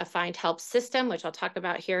place a find help system, which I'll talk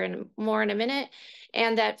about here more in a minute.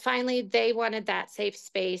 And that finally they wanted that safe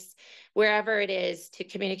space wherever it is to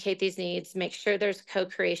communicate these needs, make sure there's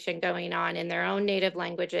co-creation going on in their own native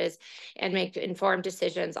languages, and make informed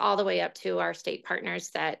decisions all the way up to our state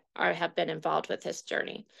partners that have been involved with this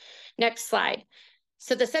journey. Next slide.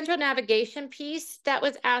 So the central navigation piece that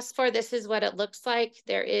was asked for, this is what it looks like.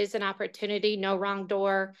 There is an opportunity, no wrong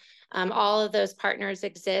door. All of those partners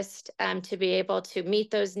exist to be able to meet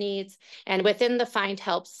those needs. And within the Find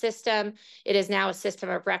Help system, it is now a system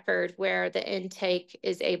of record where the intake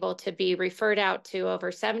is able to be referred out to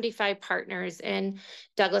over 75 partners in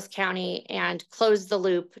Douglas County and close the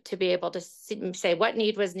loop to be able to say what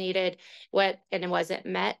need was needed, and wasn't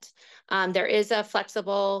met. There is a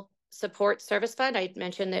flexible support service fund. I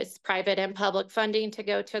mentioned there's private and public funding to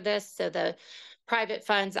go to this. So the private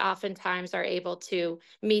funds oftentimes are able to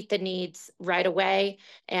meet the needs right away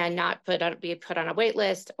and not be put on a wait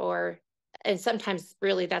list, and sometimes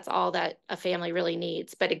really that's all that a family really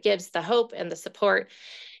needs, but it gives the hope and the support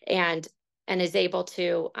and is able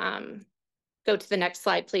to go to the next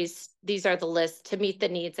slide, please. These are the lists to meet the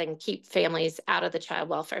needs and keep families out of the child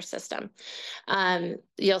welfare system.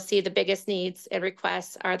 You'll see the biggest needs and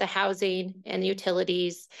requests are the housing and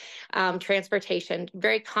utilities, transportation,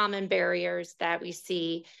 very common barriers that we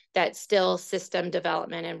see that still system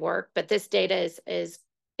development and work. But this data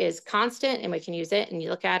is constant, and we can use it and you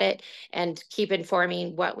look at it and keep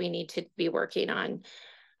informing what we need to be working on.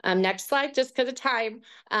 Next slide, just because of time.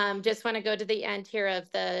 Just want to go to the end here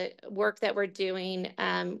of the work that we're doing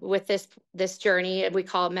with this journey we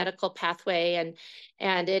call medical pathway,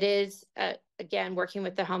 and it is again working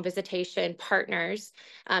with the home visitation partners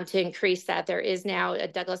to increase that. There is now a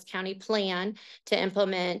Douglas County plan to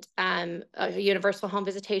implement a universal home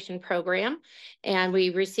visitation program, and we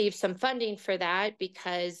received some funding for that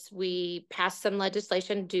because we passed some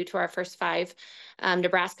legislation due to our first 5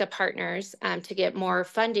 Nebraska partners to get more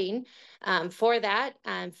funding for that,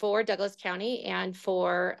 for Douglas County and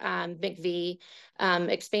for McV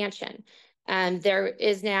expansion. There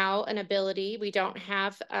is now an ability, we don't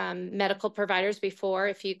have medical providers before.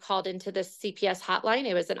 If you called into the CPS hotline,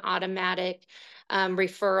 it was an automatic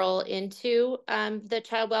referral into the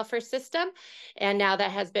child welfare system. And now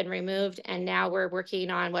that has been removed. And now we're working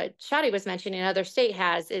on what Shadi was mentioning, another state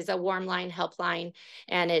has, is a warm line helpline.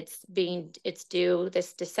 And it's due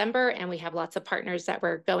this December. And we have lots of partners that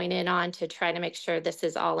we're going in on to try to make sure this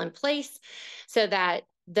is all in place so that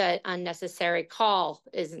the unnecessary call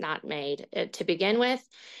is not made to begin with.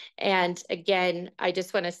 And again, I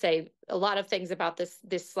just want to say a lot of things about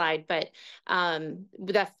this slide, but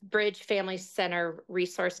the Bridge Family Center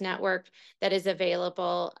Resource Network that is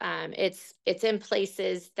available, it's in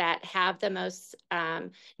places that have the most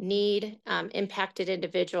need, impacted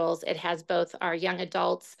individuals. It has both our young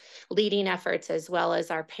adults leading efforts as well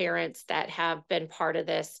as our parents that have been part of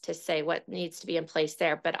this to say what needs to be in place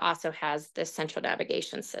there, but also has this central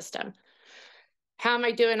navigation system. How am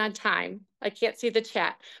I doing on time? I can't see the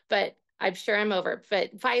chat, but I'm sure I'm over,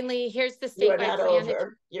 but finally, here's the You are statewide not plan.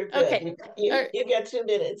 over. You're good. Okay. You got 2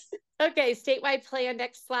 minutes. Okay, statewide plan,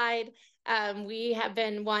 next slide. We have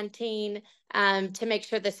been wanting to make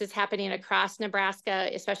sure this is happening across Nebraska,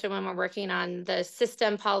 especially when we're working on the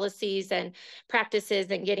system policies and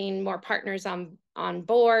practices and getting more partners on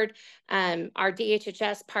board. Our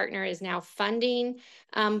DHHS partner is now funding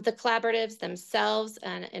the collaboratives themselves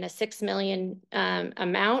in a $6 million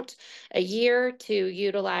amount a year to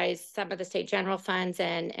utilize some of the state general funds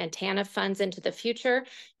and TANF funds into the future,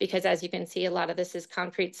 because as you can see, a lot of this is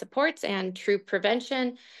concrete supports and true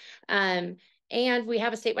prevention. And we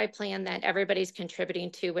have a statewide plan that everybody's contributing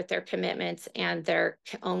to with their commitments and their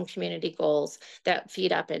own community goals that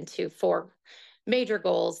feed up into 4 major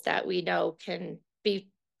goals that we know can be,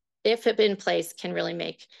 if in place, can really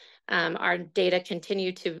make our data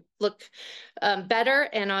continue to look better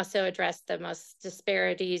and also address the most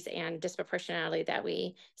disparities and disproportionality that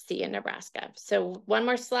we see in Nebraska. So one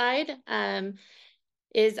more slide.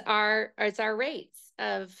 Is our rates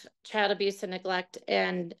of child abuse and neglect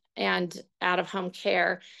and out of home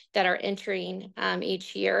care that are entering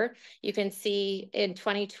each year. You can see in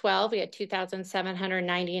 2012 we had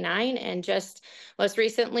 2,799, and just most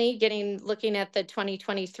recently, looking at the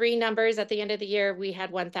 2023 numbers at the end of the year, we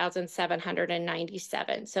had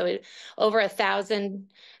 1,797. So over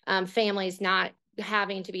 1,000 families not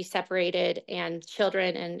having to be separated, and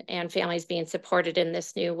children and families being supported in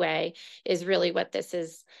this new way is really what this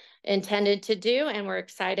is intended to do. And we're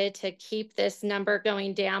excited to keep this number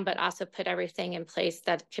going down, but also put everything in place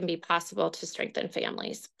that can be possible to strengthen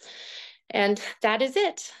families. And that is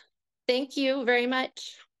it. Thank you very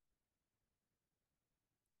much.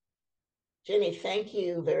 Jenny, thank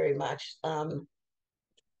you very much.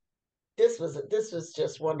 This was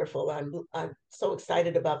just wonderful. I'm so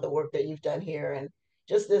excited about the work that you've done here, and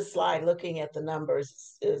just this slide looking at the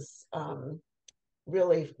numbers is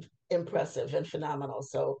really impressive and phenomenal.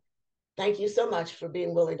 So thank you so much for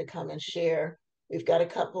being willing to come and share. We've got a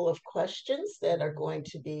couple of questions that are going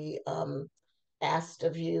to be asked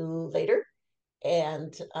of you later,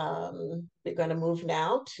 and we're going to move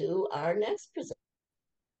now to our next presenter.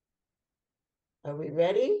 Are we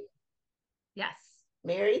ready? Yes.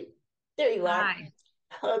 Mary? There you are. Hi.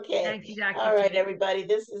 Okay. Thank you, Dr. All right, Tate. everybody.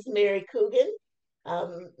 This is Mary Coogan.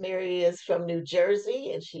 Mary is from New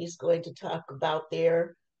Jersey, and she's going to talk about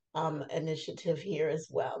their initiative here as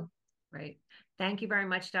well. Right. Thank you very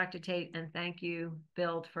much, Dr. Tate, and thank you,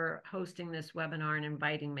 Bill, for hosting this webinar and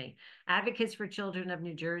inviting me. Advocates for Children of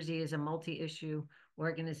New Jersey is a multi-issue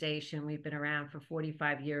organization. We've been around for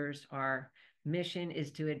 45 years. Our mission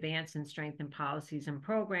is to advance and strengthen policies and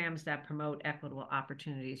programs that promote equitable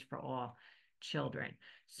opportunities for all children.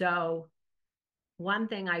 So one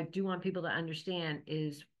thing I do want people to understand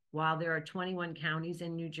is while there are 21 counties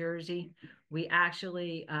in New Jersey, we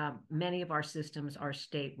actually, many of our systems are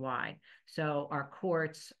statewide. So our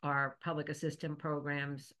courts, our public assistance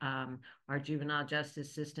programs, our juvenile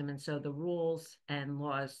justice system. And so the rules and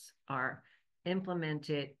laws are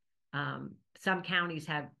implemented. Some counties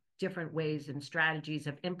have different ways and strategies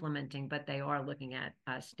of implementing, but they are looking at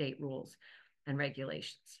state rules and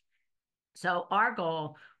regulations. So our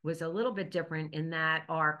goal was a little bit different in that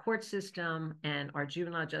our court system and our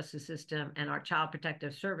juvenile justice system and our child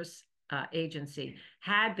protective service agency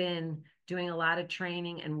had been doing a lot of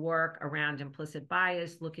training and work around implicit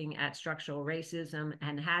bias, looking at structural racism,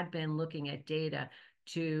 and had been looking at data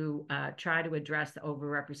to try to address the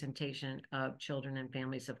overrepresentation of children and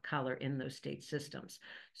families of color in those state systems.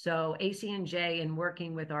 So ACNJ, in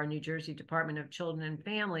working with our New Jersey Department of Children and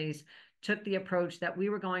Families, took the approach that we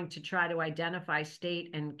were going to try to identify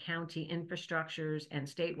state and county infrastructures and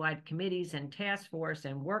statewide committees and task force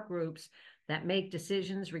and work groups that make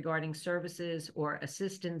decisions regarding services or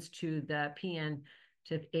assistance to the PN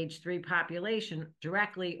to age 3 population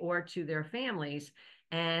directly or to their families,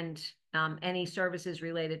 and any services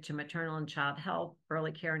related to maternal and child health,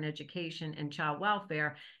 early care and education, and child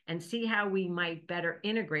welfare, and see how we might better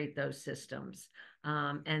integrate those systems.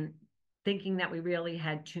 And thinking that we really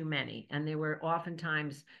had too many, and there were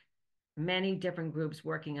oftentimes many different groups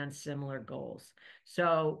working on similar goals.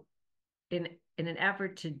 So in an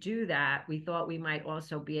effort to do that, we thought we might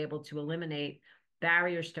also be able to eliminate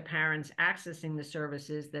barriers to parents accessing the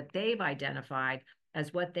services that they've identified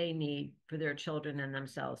as what they need for their children and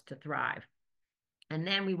themselves to thrive. And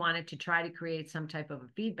then we wanted to try to create some type of a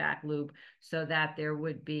feedback loop so that there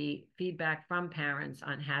would be feedback from parents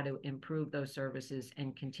on how to improve those services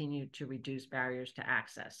and continue to reduce barriers to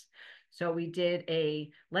access. So we did a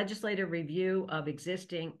legislative review of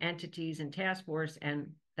existing entities and task force, and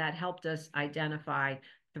that helped us identify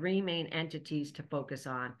three main entities to focus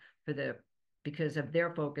on because of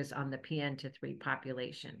their focus on the PN to 3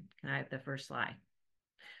 population. Can I have the first slide?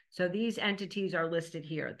 So these entities are listed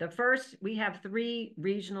here. The first, we have 3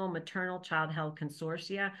 regional maternal child health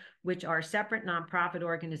consortia, which are separate nonprofit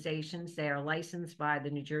organizations. They are licensed by the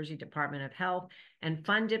New Jersey Department of Health and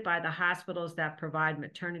funded by the hospitals that provide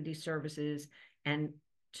maternity services and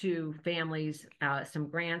to families, some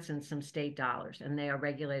grants and some state dollars, and they are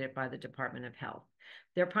regulated by the Department of Health.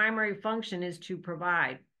 Their primary function is to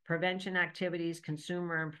provide prevention activities,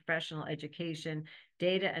 consumer and professional education,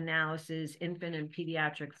 data analysis, infant and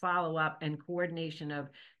pediatric follow-up, and coordination of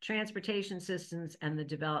transportation systems and the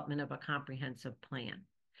development of a comprehensive plan.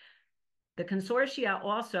 The consortia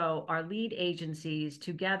also are lead agencies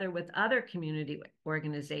together with other community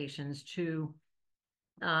organizations to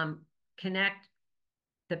connect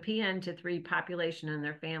the PN to 3 population and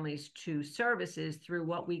their families to services through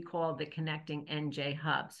what we call the Connecting NJ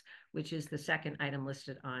Hubs, which is the second item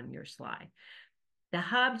listed on your slide. The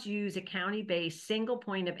hubs use a county-based single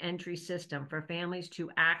point of entry system for families to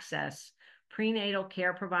access prenatal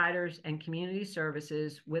care providers and community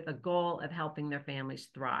services with a goal of helping their families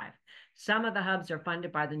thrive. Some of the hubs are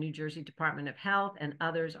funded by the New Jersey Department of Health, and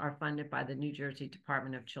others are funded by the New Jersey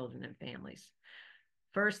Department of Children and Families.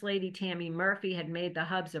 First Lady Tammy Murphy had made the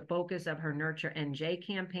hubs a focus of her Nurture NJ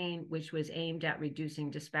campaign, which was aimed at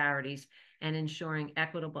reducing disparities and ensuring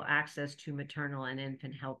equitable access to maternal and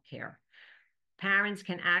infant health care. Parents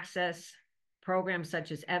can access programs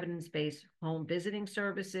such as evidence-based home visiting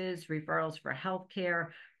services, referrals for health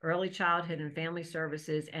care, early childhood and family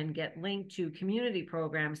services, and get linked to community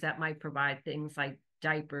programs that might provide things like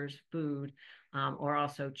diapers, food, or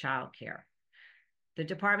also childcare. The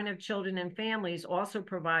Department of Children and Families also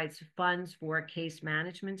provides funds for case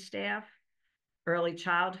management staff, early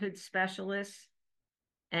childhood specialists,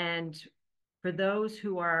 and for those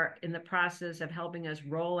who are in the process of helping us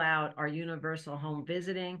roll out our universal home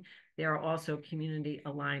visiting, there are also community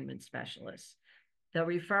alignment specialists. The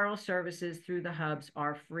referral services through the hubs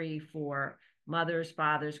are free for mothers,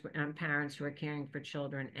 fathers, and parents who are caring for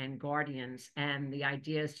children and guardians. And the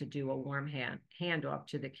idea is to do a warm handoff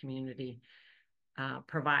to the community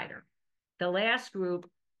provider. The last group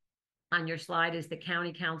on your slide is the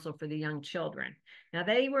County Council for the Young Children. Now,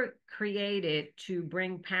 they were created to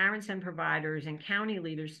bring parents and providers and county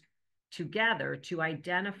leaders together to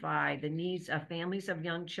identify the needs of families of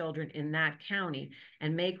young children in that county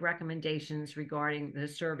and make recommendations regarding the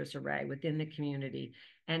service array within the community,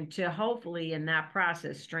 and to hopefully in that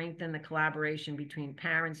process strengthen the collaboration between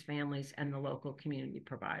parents, families, and the local community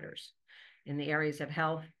providers in the areas of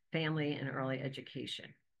health, family, and early education.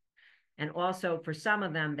 And also for some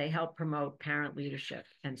of them, they help promote parent leadership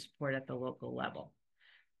and support at the local level.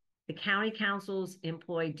 The county councils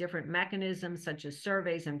employ different mechanisms such as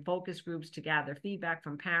surveys and focus groups to gather feedback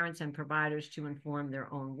from parents and providers to inform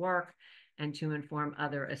their own work and to inform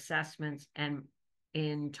other assessments. And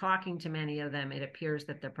in talking to many of them, it appears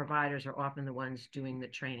that the providers are often the ones doing the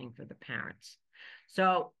training for the parents.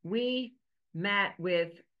 So we met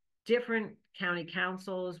with different county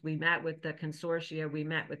councils, we met with the consortia, we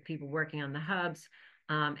met with people working on the hubs,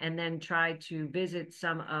 and then tried to visit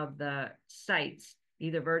some of the sites,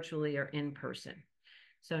 either virtually or in person.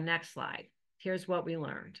 So next slide. Here's what we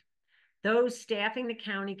learned. Those staffing the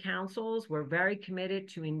county councils were very committed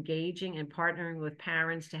to engaging and partnering with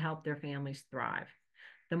parents to help their families thrive.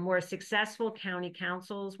 The more successful county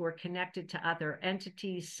councils were connected to other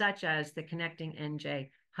entities such as the Connecting NJ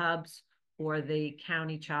Hubs or the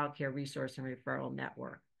County Child Care Resource and Referral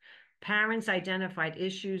Network. Parents identified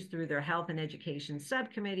issues through their health and education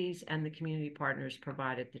subcommittees, and the community partners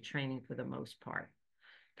provided the training for the most part.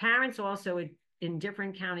 Parents also in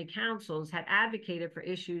different county councils had advocated for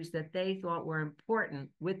issues that they thought were important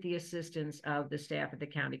with the assistance of the staff of the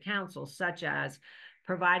county council, such as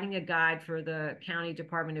providing a guide for the County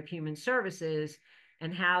Department of Human Services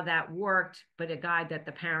and how that worked, but a guide that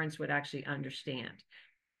the parents would actually understand.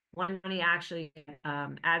 One county actually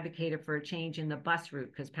advocated for a change in the bus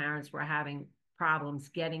route because parents were having problems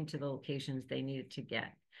getting to the locations they needed to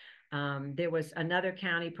get. There was another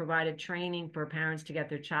county provided training for parents to get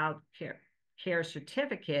their child care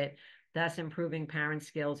certificate, thus improving parent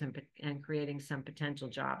skills and creating some potential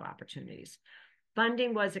job opportunities.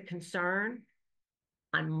 Funding was a concern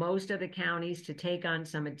on most of the counties to take on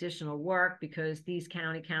some additional work because these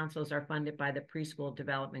county councils are funded by the preschool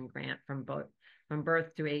development grant from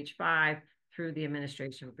birth to age 5 through the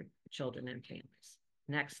Administration for Children and Families.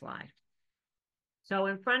 Next slide. So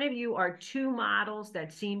in front of you are 2 models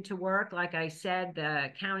that seem to work. Like I said,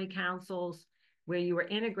 the county councils, where you were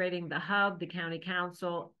integrating the hub, the county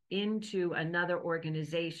council, into another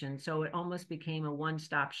organization. So it almost became a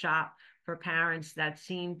one-stop shop for parents that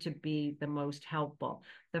seemed to be the most helpful.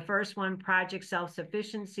 The first one, Project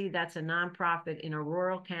Self-Sufficiency, that's a nonprofit in a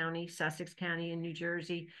rural county, Sussex County in New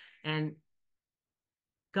Jersey. And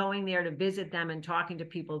going there to visit them and talking to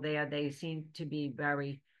people there, they seem to be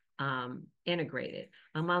very integrated.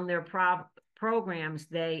 Among their programs,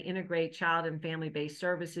 they integrate child and family-based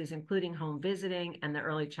services, including home visiting and the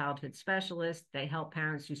early childhood specialist. They help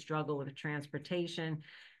parents who struggle with transportation.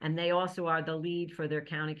 And they also are the lead for their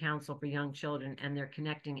county council for young children and their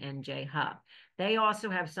Connecting NJ Hub. They also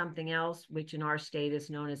have something else, which in our state is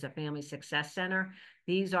known as a Family Success Center.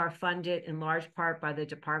 These are funded in large part by the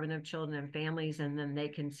Department of Children and Families, and then they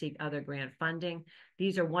can seek other grant funding.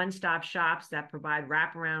 These are one-stop shops that provide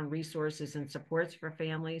wraparound resources and supports for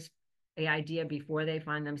families, the idea before they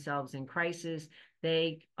find themselves in crisis.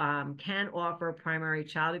 They can offer primary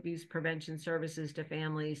child abuse prevention services to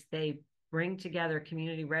families. They bring together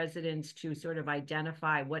community residents to sort of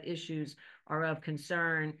identify what issues are of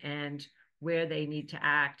concern and where they need to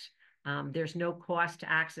act. There's no cost to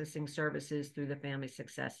accessing services through the Family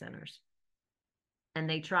Success Centers. And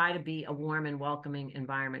they try to be a warm and welcoming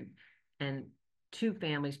environment and to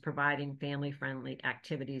families, providing family-friendly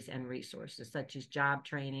activities and resources such as job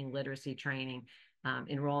training, literacy training,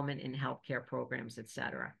 enrollment in healthcare programs, et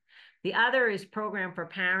cetera. The other is Program for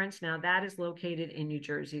Parents. Now that is located in New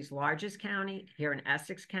Jersey's largest county, here in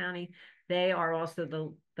Essex County. They are also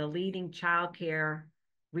the leading child care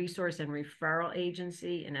resource and referral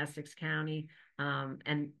agency in Essex County.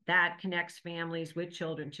 And that connects families with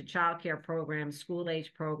children to childcare programs,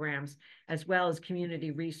 school-age programs, as well as community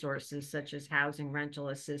resources such as housing, rental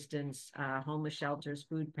assistance, homeless shelters,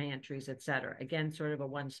 food pantries, et cetera. Again, sort of a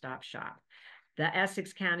one-stop shop. The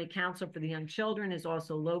Essex County Council for the Young Children is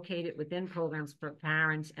also located within Programs for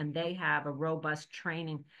Parents, and they have a robust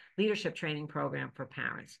leadership training program for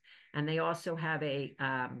parents. And they also have a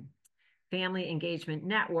Family Engagement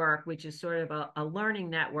Network, which is sort of a learning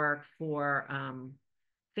network for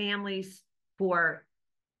families, for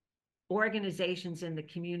organizations in the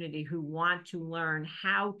community who want to learn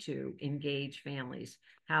how to engage families,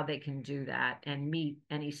 how they can do that and meet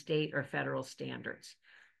any state or federal standards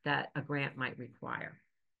that a grant might require.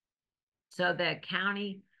 So the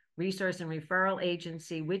County Resource and Referral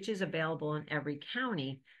Agency, which is available in every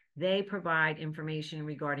county, they provide information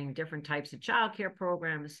regarding different types of child care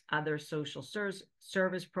programs, other social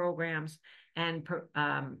service programs, and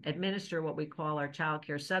administer what we call our child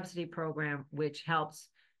care subsidy program, which helps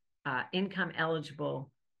income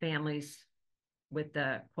eligible families with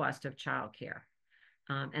the cost of child care.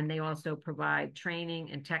 And they also provide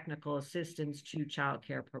training and technical assistance to child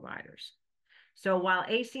care providers. So while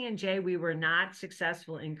ACNJ, we were not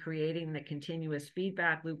successful in creating the continuous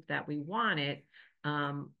feedback loop that we wanted,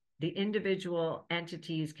 the individual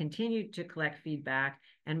entities continued to collect feedback,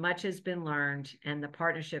 and much has been learned, and the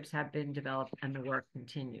partnerships have been developed, and the work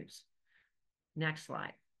continues. Next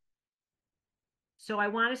slide. So I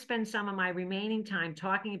want to spend some of my remaining time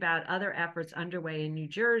talking about other efforts underway in New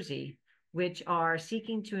Jersey, which are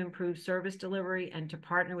seeking to improve service delivery and to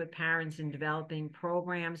partner with parents in developing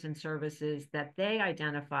programs and services that they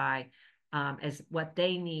identify as what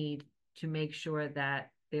they need to make sure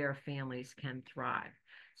that their families can thrive.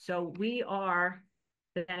 So we are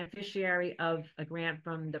the beneficiary of a grant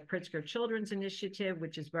from the Pritzker Children's Initiative,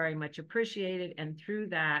 which is very much appreciated. And through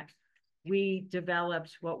that, we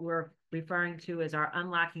developed what we're referring to as our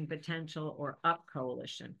Unlocking Potential, or UP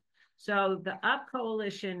Coalition. So the UP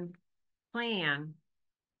Coalition plan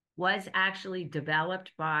was actually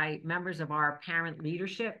developed by members of our Parent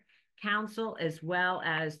Leadership Council, as well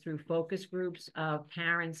as through focus groups of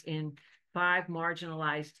parents in 5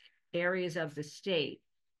 marginalized areas of the state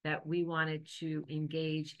that we wanted to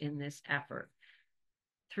engage in this effort.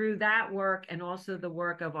 Through that work, and also the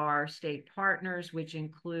work of our state partners, which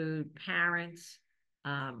include parents,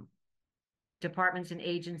 departments and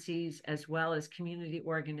agencies, as well as community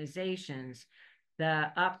organizations,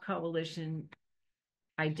 the UP Coalition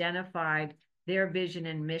identified their vision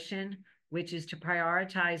and mission, which is to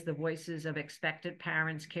prioritize the voices of expectant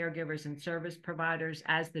parents, caregivers, and service providers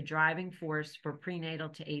as the driving force for prenatal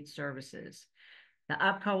to 8 services. The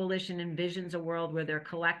UP Coalition envisions a world where their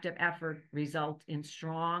collective effort results in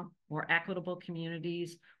strong, more equitable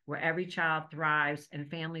communities where every child thrives and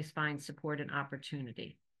families find support and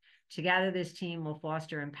opportunity. Together, this team will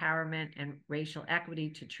foster empowerment and racial equity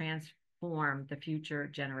to transform the future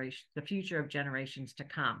of generations to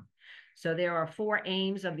come. So there are 4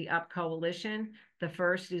 aims of the UP Coalition. The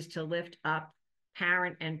first is to lift up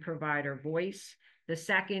parent and provider voice. The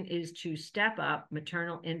second is to step up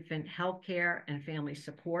maternal infant health care and family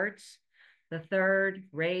supports. The third,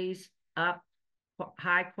 raise up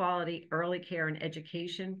high quality early care and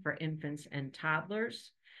education for infants and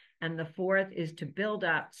toddlers. And the fourth is to build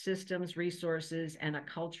up systems, resources, and a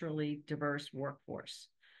culturally diverse workforce.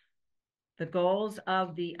 The goals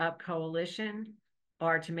of the UP Coalition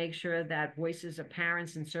are to make sure that voices of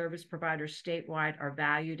parents and service providers statewide are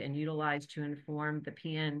valued and utilized to inform the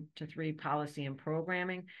PN to 3 policy and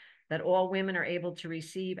programming, that all women are able to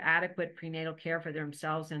receive adequate prenatal care for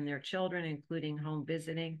themselves and their children, including home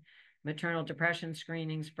visiting, maternal depression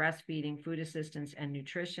screenings, breastfeeding, food assistance, and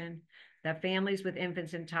nutrition, that families with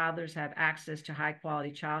infants and toddlers have access to high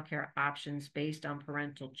quality childcare options based on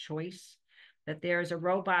parental choice, that there is a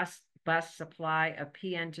robust supply of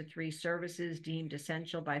PN to 3 services deemed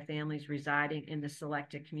essential by families residing in the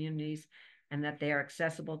selected communities, and that they are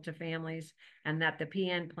accessible to families, and that the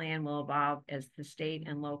PN plan will evolve as the state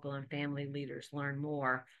and local and family leaders learn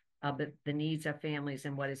more of the needs of families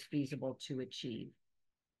and what is feasible to achieve.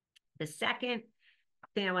 The second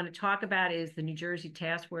thing I want to talk about is the New Jersey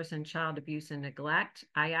Task Force on Child Abuse and Neglect.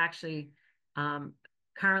 I actually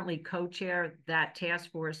currently co-chair that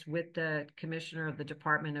task force with the Commissioner of the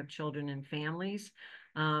Department of Children and Families.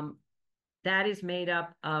 That is made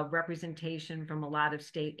up of representation from a lot of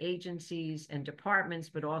state agencies and departments,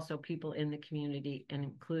 but also people in the community, and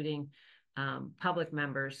including public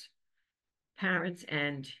members, parents,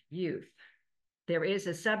 and youth. There is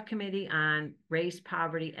a subcommittee on race,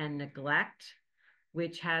 poverty, and neglect,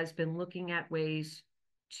 which has been looking at ways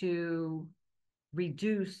to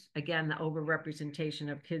reduce, again, the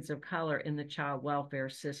overrepresentation of kids of color in the child welfare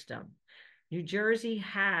system. New Jersey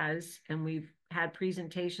has, and we've had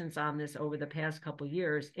presentations on this over the past couple of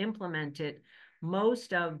years, implemented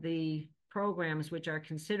most of the programs which are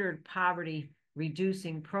considered poverty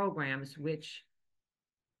reducing programs, which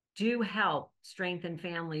do help strengthen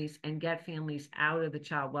families and get families out of the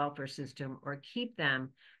child welfare system or keep them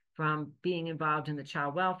from being involved in the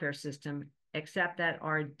child welfare system, except that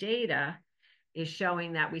our data is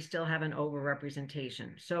showing that we still have an overrepresentation.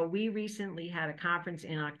 So we recently had a conference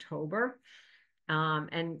in October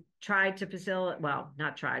and tried to facilitate, well,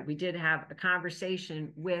 not tried, we did have a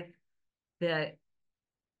conversation with the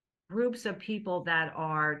groups of people that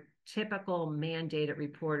are typical mandated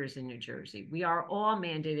reporters in New Jersey. We are all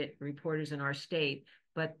mandated reporters in our state,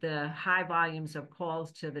 but the high volumes of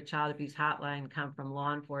calls to the child abuse hotline come from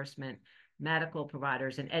law enforcement, medical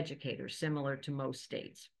providers, and educators, similar to most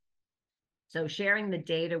states. So sharing the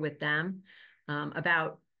data with them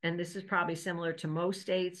about, and this is probably similar to most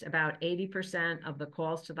states, about 80% of the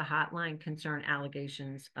calls to the hotline concern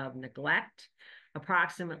allegations of neglect.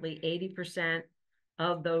 Approximately 80%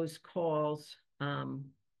 of those calls,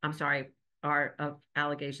 are of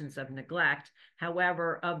allegations of neglect.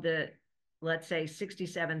 However, of the, let's say,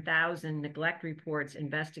 67,000 neglect reports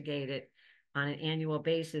investigated on an annual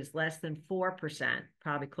basis, less than 4%,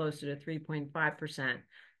 probably closer to 3.5%,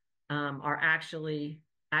 are actually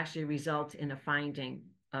result in a finding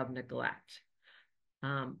of neglect.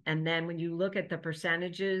 And then when you look at the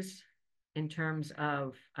percentages in terms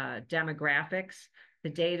of demographics, the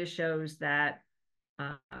data shows that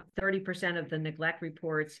 30% of the neglect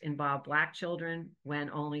reports involve Black children, when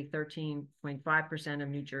only 13.5% of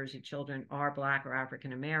New Jersey children are Black or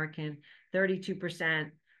African American. 32%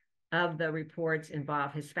 of the reports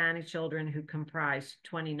involve Hispanic children, who comprise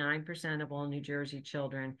 29% of all New Jersey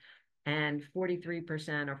children, and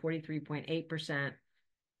 43% or 43.8%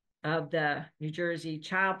 of the New Jersey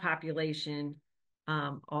child population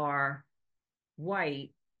are white,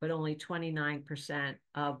 but only 29%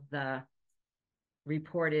 of the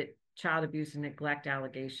reported child abuse and neglect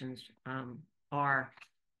allegations are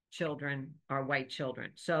white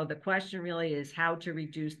children. So the question really is how to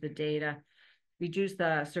reduce the data, reduce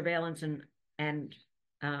the surveillance and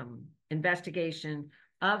investigation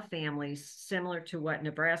of families, similar to what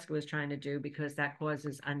Nebraska was trying to do, because that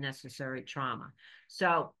causes unnecessary trauma.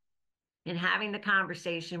 So in having the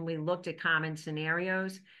conversation, we looked at common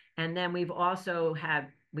scenarios, and then we've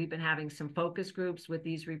been having some focus groups with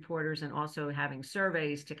these reporters, and also having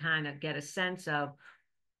surveys to kind of get a sense of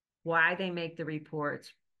why they make the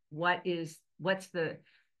reports, what's the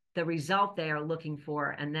result they are looking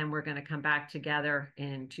for, and then we're going to come back together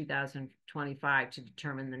in 2025 to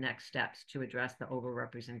determine the next steps to address the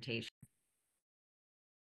overrepresentation.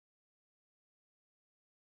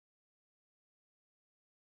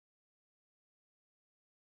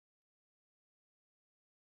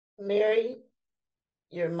 Mary,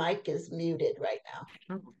 your mic is muted right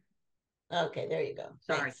now. Oh. Okay, there you go.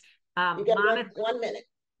 Sorry. You got one minute.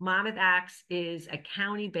 Monmouth Acts is a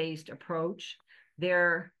county-based approach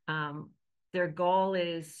their goal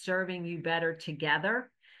is serving you better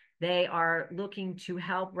together. They are looking to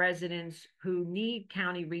help residents who need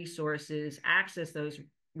county resources access those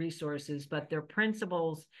resources, but their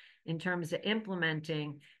principles in terms of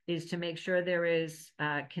implementing is to make sure there is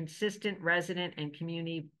consistent resident and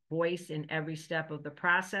community voice in every step of the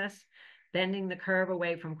process, bending the curve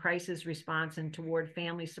away from crisis response and toward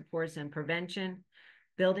family supports and prevention,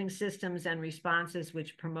 building systems and responses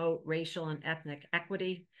which promote racial and ethnic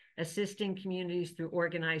equity, assisting communities through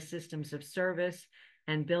organized systems of service,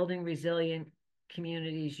 and building resilient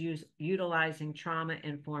communities utilizing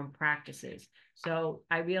trauma-informed practices. So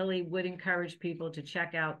I really would encourage people to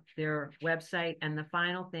check out their website. And the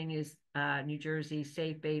final thing is New Jersey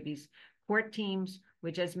Safe Babies Court Teams,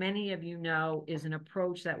 which, as many of you know, is an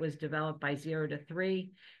approach that was developed by 0 to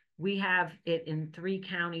 3. We have it in 3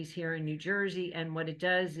 counties here in New Jersey. And what it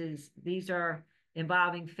does is these are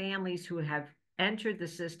involving families who have entered the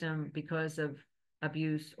system because of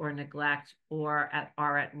abuse or neglect or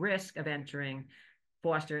are at risk of entering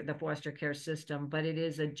the foster care system. But it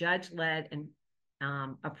is a judge-led and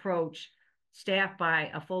approach staffed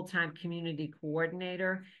by a full-time community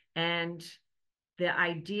coordinator. And the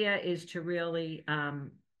idea is to really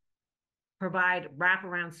provide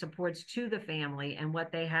wraparound supports to the family. And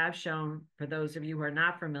what they have shown, for those of you who are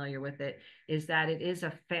not familiar with it, is that it is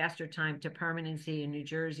a faster time to permanency. In New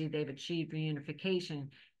Jersey, they've achieved reunification,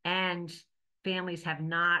 and families have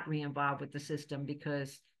not re-involved with the system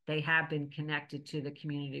because they have been connected to the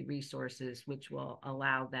community resources, which will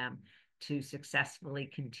allow them to successfully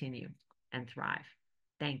continue and thrive.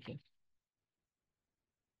 Thank you.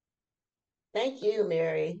 Thank you,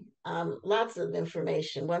 Mary. Lots of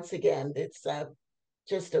information. Once again, it's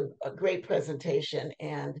just a great presentation,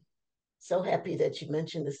 and so happy that you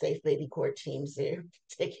mentioned the Safe Baby Court Teams. They're a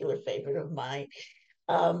particular favorite of mine.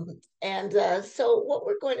 So what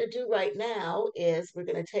we're going to do right now is we're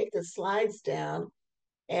going to take the slides down,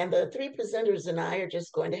 and the 3 presenters and I are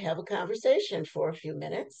just going to have a conversation for a few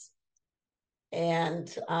minutes.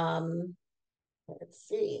 And let's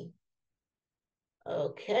see.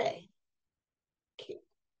 Okay.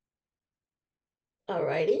 All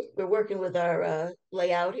righty. We're working with our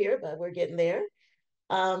layout here, but we're getting there.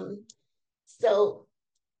 So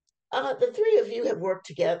the 3 of you have worked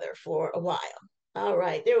together for a while. All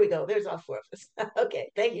right, there we go. There's all 4 of us.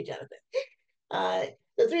 Okay, thank you, Jonathan.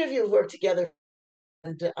 The 3 of you have worked together,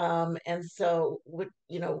 and so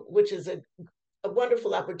which is a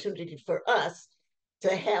wonderful opportunity for us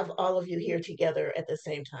to have all of you here together at the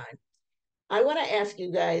same time. I want to ask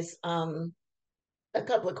you guys a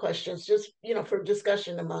couple of questions, just for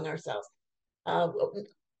discussion among ourselves, and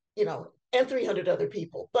 300 other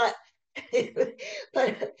people. But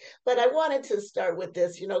but I wanted to start with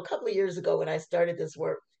this. A couple of years ago when I started this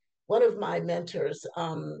work, one of my mentors,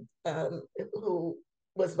 who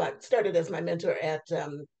started as my mentor at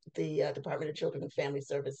the Department of Children and Family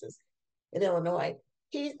Services in Illinois,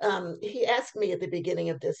 he asked me at the beginning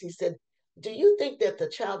of this. He said, "Do you think that the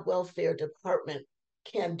Child Welfare Department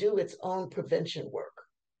can do its own prevention work?"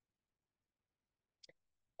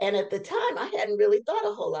 And at the time, I hadn't really thought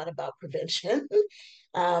a whole lot about prevention,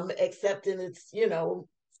 except in its,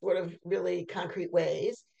 sort of really concrete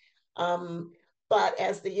ways. But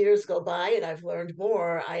as the years go by and I've learned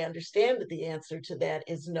more, I understand that the answer to that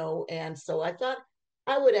is no. And so I thought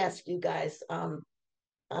I would ask you guys, how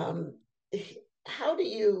do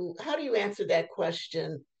you answer that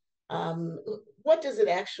question? What does it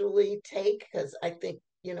actually take? Because I think,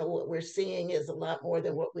 what we're seeing is a lot more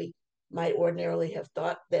than what we might ordinarily have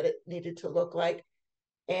thought that it needed to look like.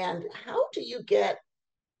 And how do you get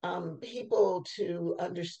people to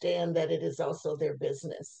understand that it is also their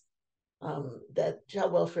business, that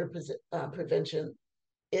child welfare prevention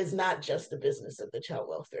is not just the business of the Child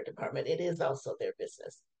Welfare Department, it is also their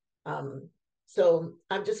business. So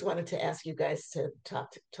I just wanted to ask you guys to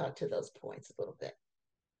talk to those points a little bit.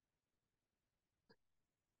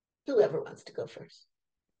 Whoever wants to go first.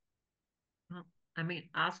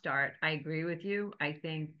 I'll start. I agree with you. I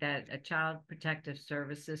think that a child protective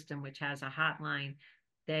service system, which has a hotline,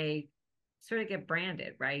 they sort of get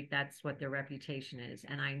branded, right? That's what their reputation is.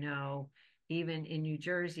 And I know even in New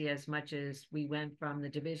Jersey, as much as we went from the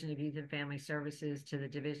Division of Youth and Family Services to the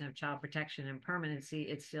Division of Child Protection and Permanency,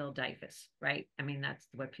 it's still DYFS, right? That's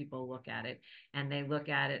what people look at it. And they look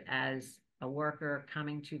at it as a worker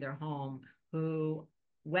coming to their home who,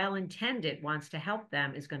 well-intended, wants to help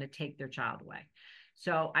them, is going to take their child away.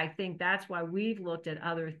 So I think that's why we've looked at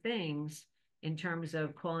other things in terms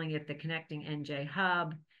of calling it the Connecting NJ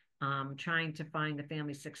Hub, trying to find the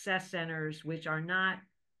family success centers, which are not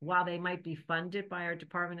while they might be funded by our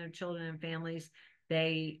Department of Children and Families,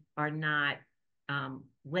 they are not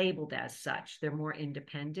labeled as such. They're more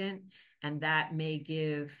independent, and that may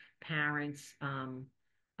give parents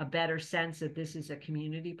a better sense that this is a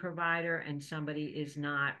community provider and somebody is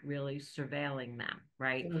not really surveilling them,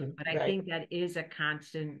 right? But I think that is a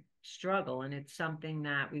constant struggle, and it's something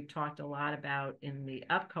that we've talked a lot about in the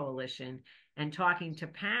UP Coalition, and talking to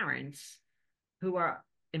parents who are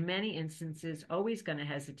in many instances always going to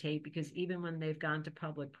hesitate, because even when they've gone to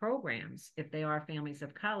public programs, if they are families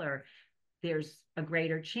of color, there's a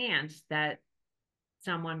greater chance that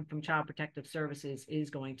someone from Child Protective Services is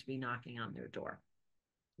going to be knocking on their door.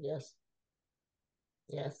 Yes.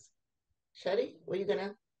 Yes. Shetty, were you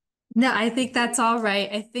gonna? No, I think that's all right.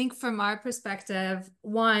 I think from our perspective,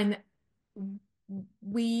 one,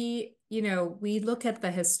 we look at the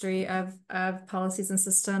history of policies and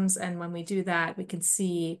systems, and when we do that, we can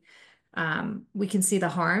see the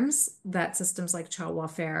harms that systems like child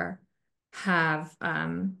welfare have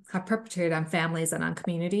perpetrated on families and on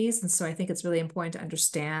communities. And so I think it's really important to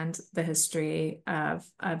understand the history of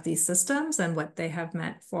these systems and what they have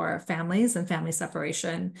meant for families and family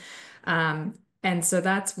separation. And so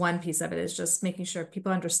that's one piece of it, is just making sure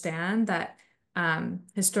people understand that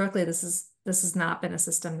historically this has not been a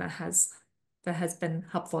system that has been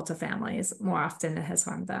helpful to families. More often it has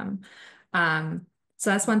harmed them. So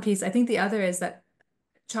that's one piece. I think the other is that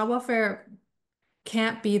child welfare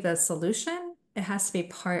can't be the solution. It has to be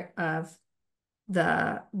part of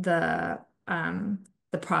the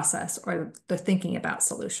process, or the thinking about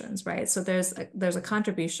solutions, right? So there's a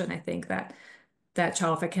contribution, I think, that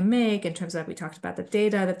child welfare can make, in terms of, we talked about the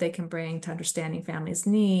data that they can bring to understanding families'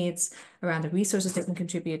 needs, around the resources they can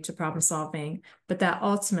contribute to problem solving, but that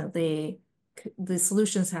ultimately the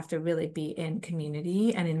solutions have to really be in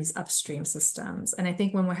community and in these upstream systems. And I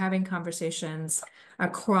think when we're having conversations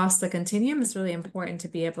across the continuum, it's really important to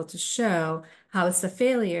be able to show how it's the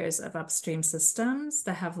failures of upstream systems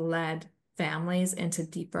that have led families into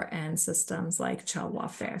deeper end systems like child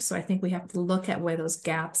welfare. So I think we have to look at where those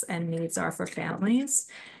gaps and needs are for families.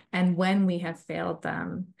 And when we have failed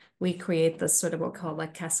them, we create this sort of what we call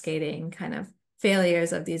like cascading kind of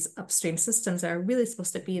failures of these upstream systems that are really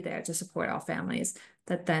supposed to be there to support all families,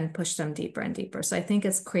 that then push them deeper and deeper. So I think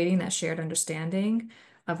it's creating that shared understanding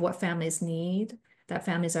of what families need, that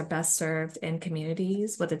families are best served in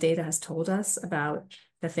communities, what the data has told us about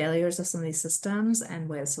the failures of some of these systems, and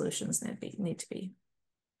where the solutions need to be.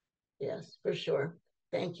 Yes, for sure.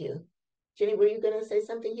 Thank you. Jenny, were you going to say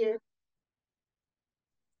something here?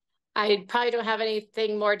 I probably don't have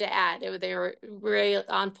anything more to add. They were really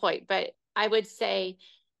on point, but I would say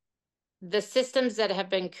the systems that have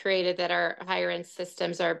been created that are higher end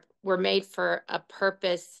systems were made for a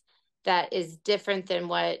purpose that is different than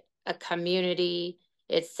what a community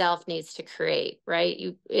itself needs to create,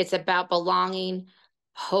 right? It's about belonging,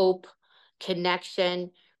 hope,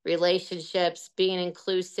 connection, relationships, being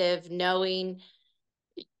inclusive, knowing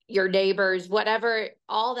your neighbors, whatever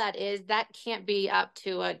all that is, that can't be up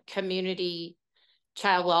to a community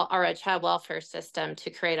a child welfare system to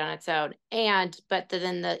create on its own. But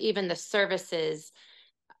then even the services,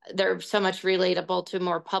 they're so much relatable to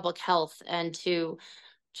more public health and to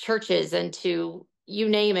churches and to, you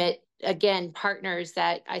name it, again, partners.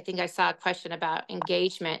 That I think I saw a question about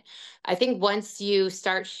engagement. I think once you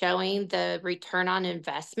start showing the return on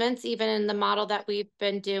investments, even in the model that we've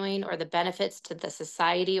been doing, or the benefits to the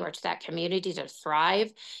society or to that community to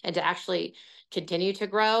thrive and to actually continue to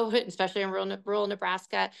grow, especially in rural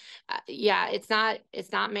Nebraska. Yeah, it's not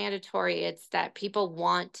mandatory. It's that people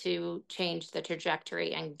want to change the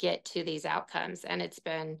trajectory and get to these outcomes. And it's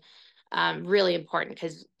been really important,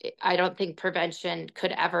 because I don't think prevention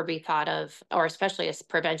could ever be thought of, or especially a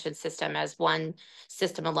prevention system, as one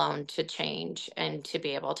system alone to change and to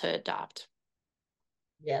be able to adopt.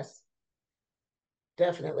 Yes,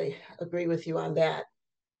 definitely agree with you on that.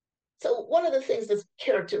 So one of the things that's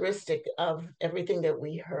characteristic of everything that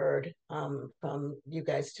we heard from you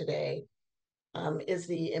guys today is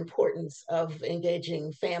the importance of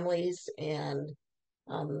engaging families, and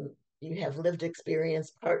you have lived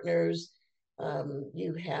experience partners,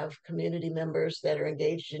 you have community members that are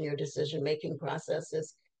engaged in your decision-making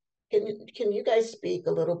processes. Can you guys speak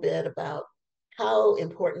a little bit about how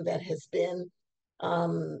important that has been?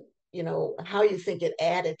 How you think it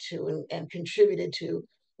added to and contributed to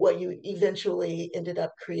what you eventually ended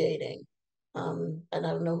up creating. And I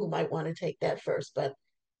don't know who might want to take that first, but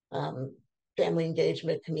family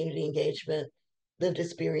engagement, community engagement, lived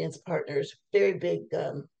experience partners, very big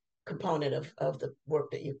component of the work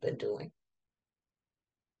that you've been doing.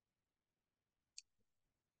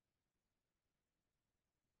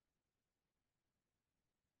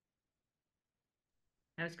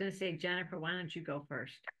 I was going to say, Jennifer, why don't you go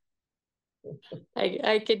first?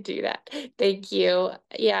 I could do that. Thank you.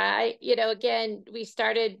 Yeah, again, we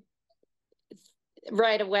started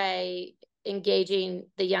right away engaging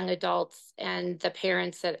the young adults and the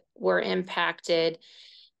parents that were impacted.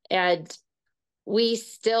 And we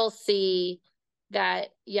still see that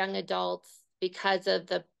young adults, because of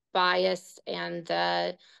the bias and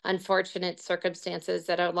the unfortunate circumstances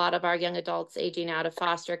that a lot of our young adults aging out of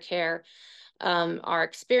foster care are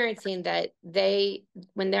experiencing, that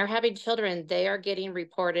when they're having children, they are getting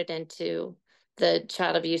reported into the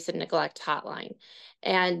child abuse and neglect hotline.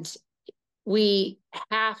 And we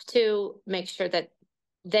have to make sure that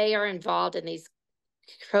they are involved in these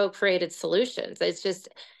co-created solutions.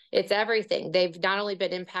 It's everything. They've not only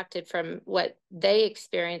been impacted from what they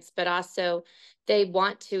experienced, but also they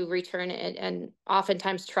want to return and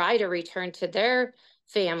oftentimes try to return to their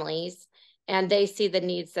families, and they see the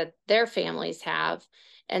needs that their families have.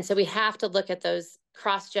 And so we have to look at those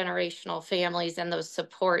cross-generational families and those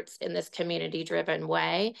supports in this community-driven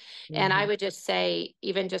way. And I would just say,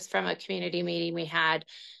 even just from a community meeting we had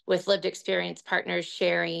with lived experience partners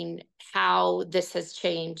sharing how this has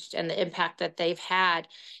changed and the impact that they've had,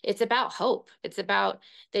 it's about hope. It's about,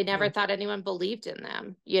 they never thought anyone believed in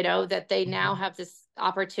them, that they now have this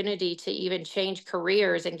opportunity to even change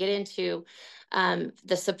careers and get into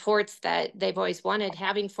the supports that they've always wanted,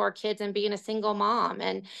 having 4 kids and being a single mom.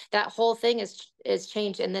 And that whole thing is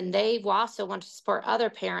changed. And then they also want to support other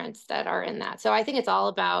parents that are in that. So I think it's all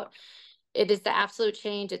about, it is the absolute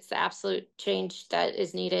change. It's the absolute change that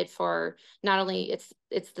is needed for not only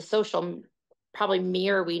it's the social probably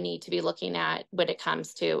mirror we need to be looking at when it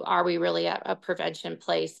comes to, are we really at a prevention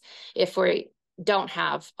place if we don't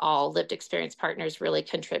have all lived experience partners really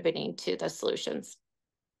contributing to the solutions?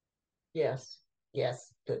 Yes,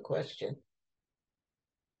 yes, good question.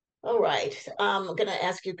 All right, I'm going to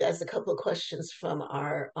ask you guys a couple of questions from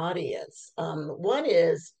our audience. One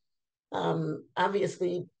is,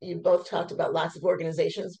 obviously, you both talked about lots of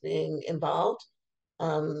organizations being involved.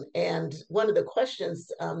 And one of the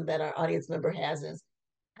questions that our audience member has is,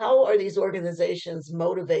 how are these organizations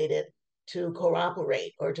motivated to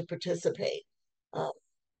cooperate or to participate?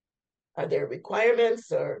 Are there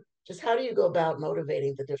requirements, or just how do you go about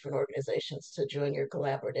motivating the different organizations to join your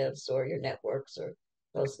collaboratives or your networks or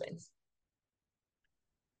those things?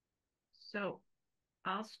 So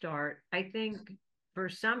I'll start. I think for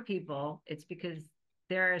some people, it's because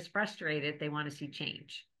they're as frustrated, they want to see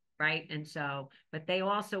change, right? And so, but they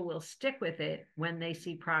also will stick with it when they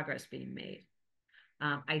see progress being made.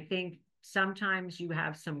 I think sometimes you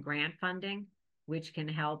have some grant funding, which can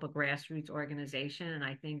help a grassroots organization. And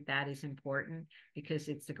I think that is important because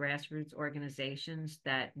it's the grassroots organizations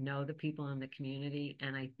that know the people in the community,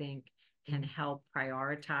 and I think can help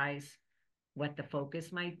prioritize what the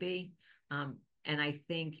focus might be. And I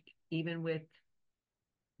think even with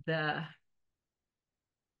they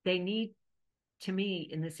need, to me,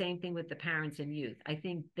 in the same thing with the parents and youth, I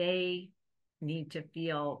think they need to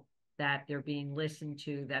feel that they're being listened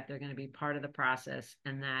to, that they're going to be part of the process,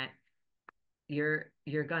 and that you're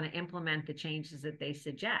going to implement the changes that they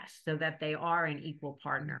suggest so that they are an equal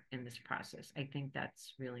partner in this process. I think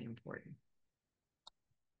that's really important.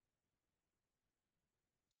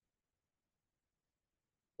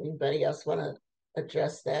 Anybody else want to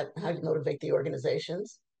address that? How you motivate the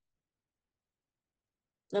organizations?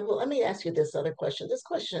 Now, well, let me ask you this other question. This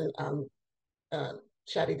question,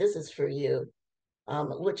 Shadi, this is for you,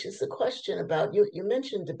 which is a question about, you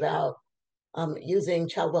mentioned about using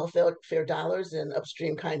child welfare dollars in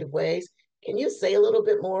upstream kind of ways. Can you say a little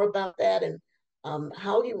bit more about that, and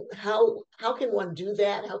how can one do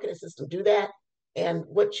that? How can a system do that? And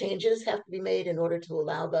what changes have to be made in order to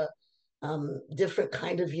allow the different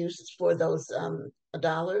kind of uses for those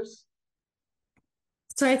dollars?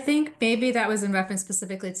 So I think maybe that was in reference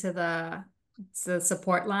specifically to the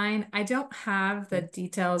support line. I don't have the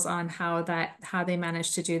details on how they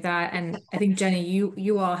managed to do that. And I think Jenny,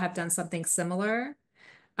 you all have done something similar.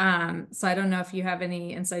 So I don't know if you have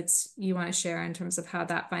any insights you want to share in terms of how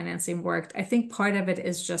that financing worked. I think part of it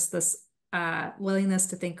is just this willingness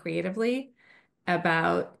to think creatively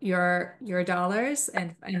about your dollars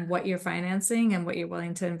and what you're financing and what you're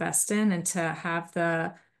willing to invest in, and to have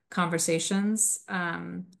the conversations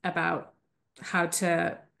about how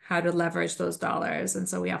to leverage those dollars. And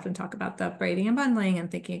so we often talk about the braiding and bundling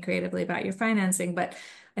and thinking creatively about your financing, but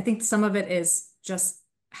I think some of it is just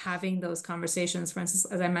having those conversations. For instance,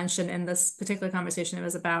 as I mentioned in this particular conversation, it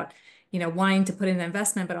was about wanting to put in an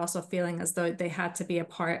investment, but also feeling as though they had to be a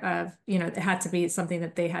part of, it had to be something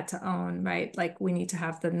that they had to own, right? Like we need to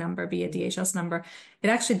have the number be a DHS number. It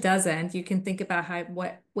actually doesn't. You can think about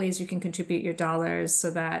what ways you can contribute your dollars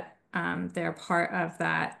so that they're part of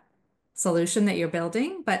that solution that you're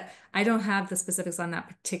building. But I don't have the specifics on that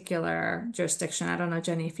particular jurisdiction. I don't know,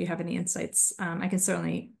 Jenny, if you have any insights. I can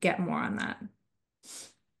certainly get more on that.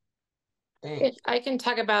 I can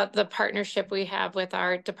talk about the partnership we have with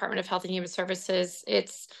our Department of Health and Human Services.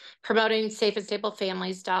 It's promoting safe and stable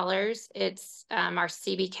families dollars. It's our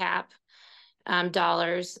CB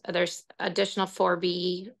dollars. There's additional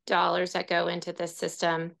 4B dollars that go into this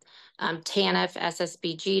system, TANF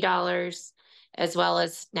SSBG dollars, as well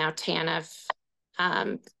as now TANF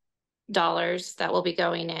dollars that will be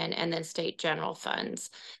going in, and then state general funds.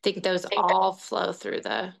 I think those all flow through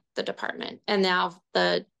the department. And now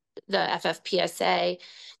the FFPSA,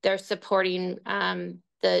 they're supporting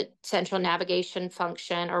the central navigation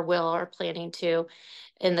function, or planning to,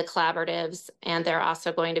 in the collaboratives. And they're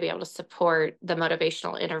also going to be able to support the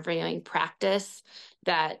motivational interviewing practice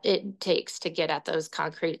that it takes to get at those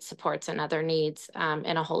concrete supports and other needs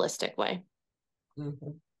in a holistic way.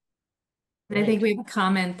 Mm-hmm. And I think we have a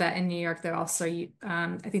comment that in New York, they're also,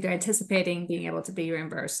 I think they're anticipating being able to be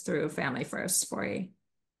reimbursed through Family First for you.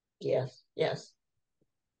 Yes, yes.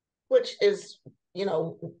 Which is,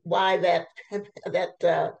 why that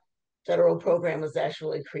federal program was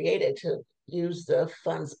actually created, to use the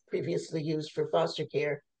funds previously used for foster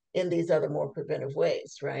care in these other more preventive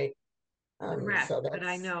ways, right? Correct. So but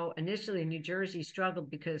I know initially New Jersey struggled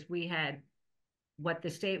because we had what the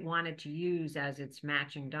state wanted to use as its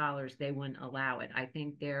matching dollars. They wouldn't allow it. I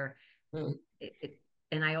think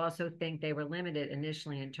and I also think they were limited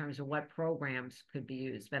initially in terms of what programs could be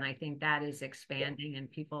used. But I think that is expanding,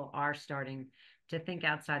 and people are starting to think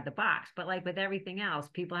outside the box. But like with everything else,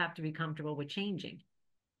 people have to be comfortable with changing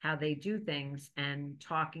how they do things and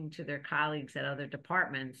talking to their colleagues at other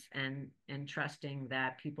departments and trusting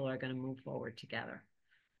that people are going to move forward together.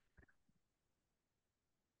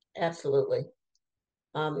 Absolutely.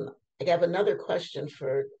 I have another question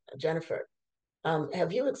for Jennifer.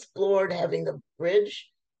 Have you explored having the Bridge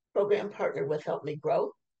program partner with Help Me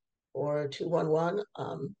Grow or 211?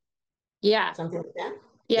 Yeah. Something like that?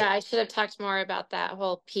 Yeah, I should have talked more about that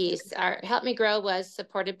whole piece. Our Help Me Grow was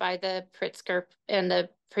supported by the Pritzker and the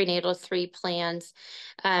prenatal 3 plans.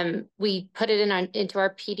 We put it into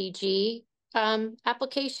our PDG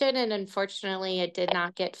application, and unfortunately it did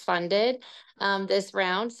not get funded this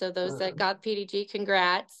round. So those that got PDG,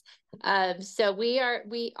 congrats. So we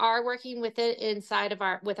are working with it inside of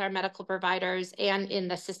with our medical providers and in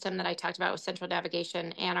the system that I talked about with central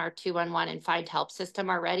navigation and our 211 and Find Help system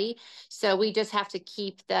already. So we just have to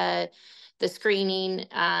keep the screening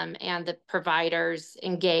and the providers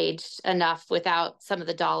engaged enough without some of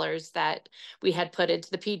the dollars that we had put into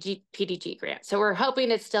the PDG grant. So we're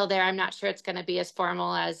hoping it's still there. I'm not sure it's going to be as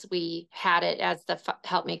formal as we had it as the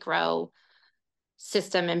Help Me Grow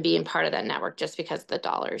system and being part of that network, just because of the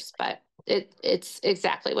dollars, but it's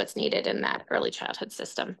exactly what's needed in that early childhood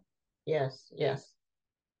system. Yes, yes.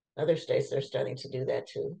 Other states are starting to do that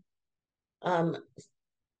too.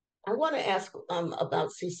 I want to ask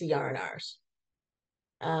about CCR&Rs.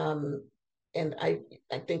 And I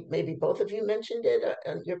think maybe both of you mentioned it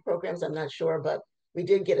in your programs, I'm not sure, but we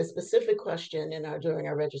did get a specific question during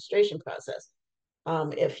our registration process,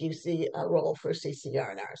 if you see a role for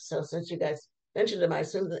CCR&Rs. So since you guys mentioned them, I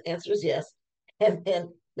assume the answer is yes. And then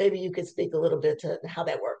maybe you could speak a little bit to how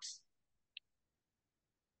that works.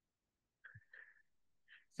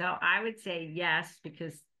 So I would say yes,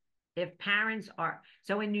 because if parents are,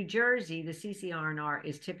 so in New Jersey, the CCR&R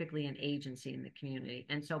is typically an agency in the community.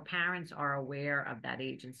 And so parents are aware of that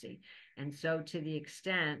agency. And so to the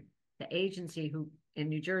extent the agency who in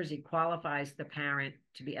New Jersey qualifies the parent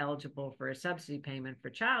to be eligible for a subsidy payment for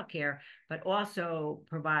childcare, but also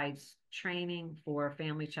provides training for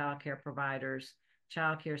family childcare providers,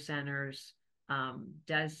 childcare centers,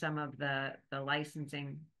 does some of the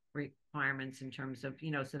licensing requirements in terms of,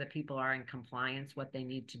 so that people are in compliance, what they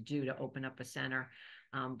need to do to open up a center.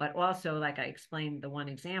 But also, like I explained, the one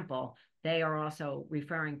example, they are also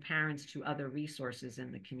referring parents to other resources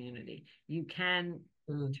in the community. You can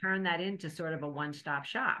turn that into sort of a one-stop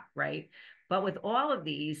shop, right? But with all of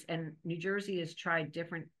these, and New Jersey has tried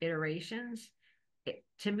different iterations,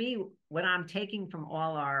 to me, what I'm taking from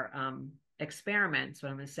all our experiments, what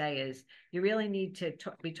I'm going to say is you really need to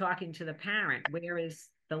be talking to the parent. Where is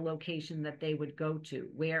the location that they would go to?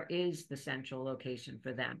 Where is the central location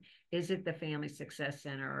for them? Is it the Family Success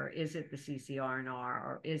Center, or is it the CCR&R,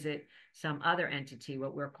 or is it some other entity,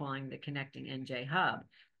 what we're calling the Connecting NJ Hub?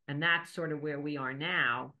 And that's sort of where we are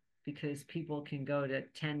now, because people can go to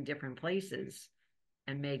 10 different places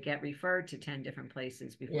and may get referred to 10 different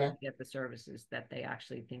places before they get the services that they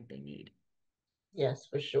actually think they need. Yes,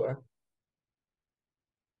 for sure.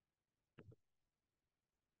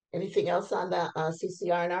 Anything else on the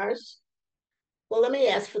CCR&Rs? Well, let me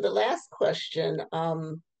ask for the last question.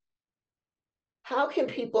 How can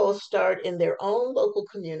people start in their own local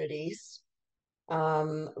communities,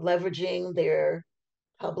 leveraging their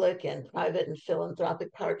public and private and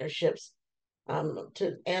philanthropic partnerships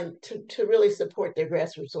to really support their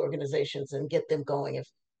grassroots organizations and get them going if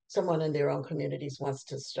someone in their own communities wants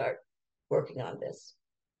to start working on this?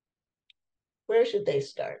 Where should they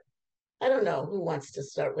start? I don't know who wants to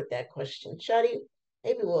start with that question. Shadi,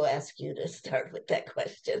 maybe we'll ask you to start with that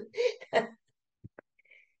question.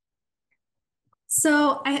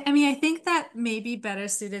 So, I mean, I think that may be better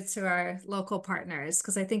suited to our local partners,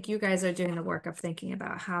 because I think you guys are doing the work of thinking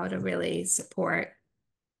about how to really support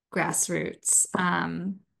grassroots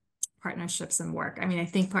partnerships and work. I mean, I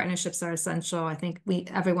think partnerships are essential. I think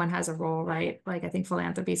everyone has a role, right? Like, I think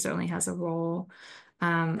philanthropy certainly has a role.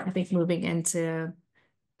 I think moving into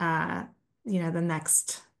the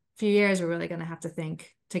next few years, we're really going to have to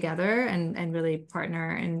think together and really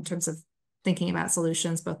partner in terms of thinking about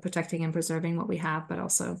solutions, both protecting and preserving what we have, but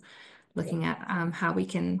also looking at how we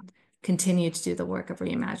can continue to do the work of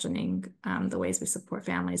reimagining the ways we support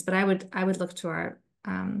families. But I would look to our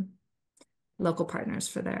local partners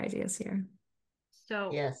for their ideas here. So,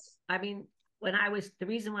 yes, I mean, the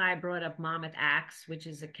reason why I brought up Monmouth Acts, which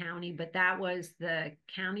is a county, but that was the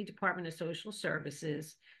County Department of Social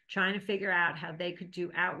Services trying to figure out how they could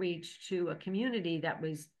do outreach to a community that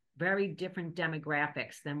was very different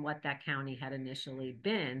demographics than what that county had initially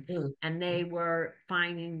been. And they were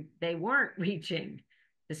finding they weren't reaching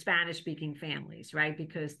the Spanish speaking families, right?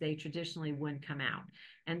 Because they traditionally wouldn't come out.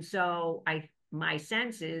 And so my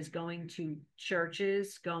sense is going to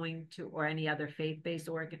churches, or any other faith-based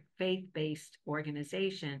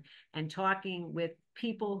organization, and talking with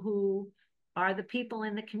people who are the people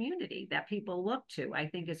in the community that people look to, I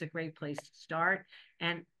think is a great place to start.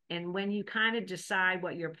 And when you kind of decide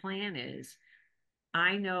what your plan is,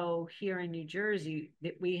 I know here in New Jersey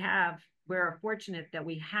that we're fortunate that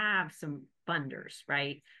we have some funders,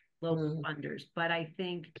 right? Local funders. But I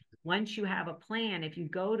think once you have a plan, if you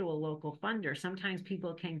go to a local funder, sometimes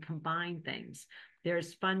people can combine things.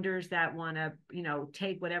 There's funders that want to,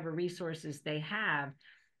 take whatever resources they have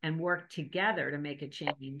and work together to make a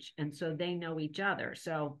change. And so they know each other.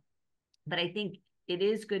 So, but I think it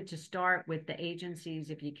is good to start with the agencies,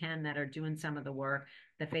 if you can, that are doing some of the work,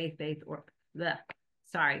 the faith-based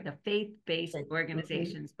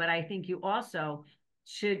organizations. But I think you also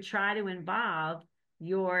should try to involve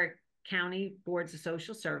your county boards of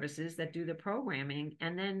social services that do the programming.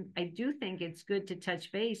 And then I do think it's good to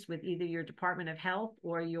touch base with either your Department of Health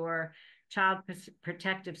or your Child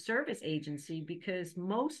Protective Service Agency, because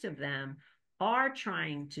most of them are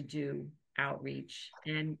trying to do outreach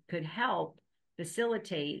and could help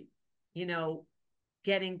facilitate,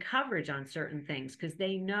 getting coverage on certain things, because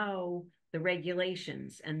they know the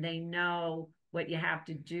regulations and they know what you have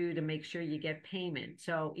to do to make sure you get payment.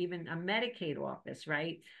 So even a Medicaid office,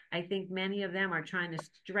 right? I think many of them are trying to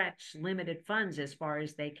stretch limited funds as far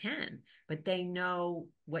as they can, but they know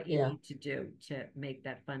what you need to do to make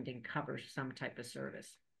that funding cover some type of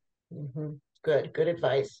service. Good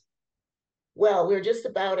advice. Well, we're just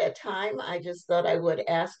about at time. I just thought I would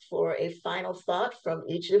ask for a final thought from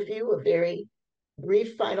each of you, a very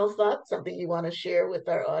brief final thought, something you want to share with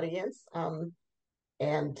our audience.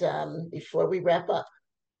 Before we wrap up.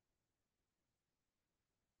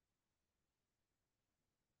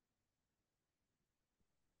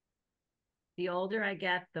 The older I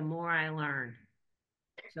get, the more I learn.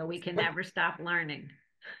 So we can never stop learning.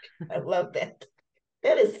 I love that.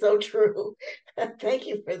 That is so true. Thank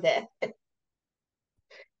you for that.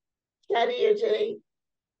 Shadi or Jenny,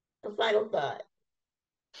 a final thought.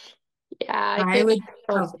 Yeah,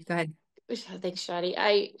 Go ahead. Thanks, Shadi.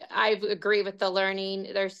 I agree with the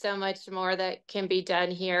learning. There's so much more that can be done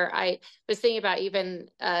here. I was thinking about even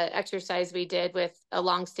exercise we did with a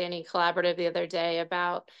longstanding collaborative the other day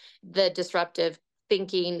about the disruptive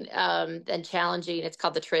thinking and challenging. It's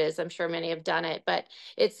called the TRIZ. I'm sure many have done it, but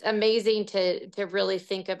it's amazing to really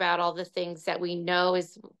think about all the things that we know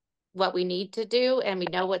is what we need to do, and we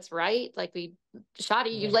know what's right. Like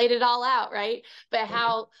Shadi, you laid it all out, right? But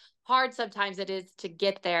how hard sometimes it is to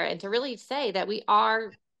get there and to really say that we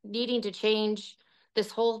are needing to change this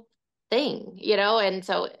whole thing, And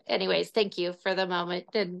so anyways, thank you for the moment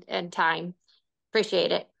and time.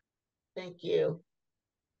 Appreciate it. Thank you.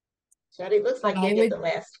 Shadi, looks like you I get would the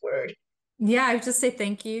last word. Yeah, I would just say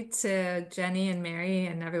thank you to Jenny and Mary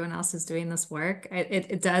and everyone else who's doing this work.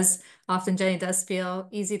 It does often, Jenny, does feel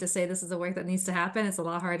easy to say this is the work that needs to happen. It's a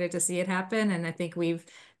lot harder to see it happen. And I think we've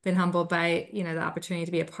been humbled by, the opportunity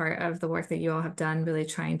to be a part of the work that you all have done, really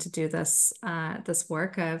trying to do this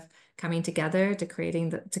work of coming together to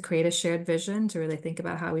create a shared vision, to really think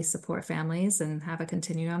about how we support families and have a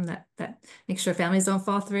continuum that makes sure families don't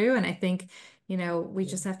fall through. And I think we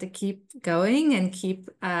just have to keep going and keep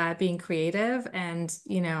being creative and,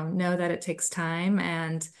 know that it takes time,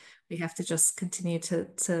 and we have to just continue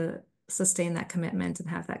to sustain that commitment and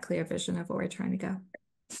have that clear vision of where we're trying to go.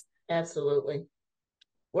 Absolutely.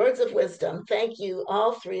 Words of wisdom. Thank you,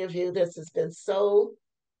 all three of you. This has been so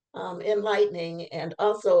enlightening and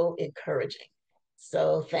also encouraging.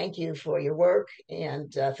 So thank you for your work,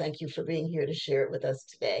 and thank you for being here to share it with us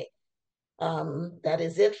today. That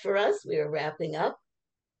is it for us. We are wrapping up.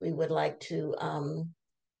 We would like to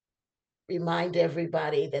remind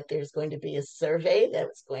everybody that there's going to be a survey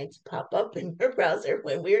that's going to pop up in your browser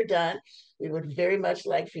when we're done. We would very much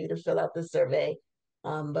like for you to fill out the survey.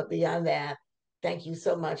 But beyond that, thank you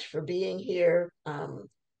so much for being here.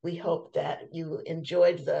 We hope that you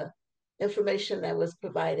enjoyed the information that was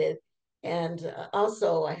provided. And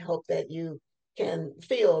also, I hope that you can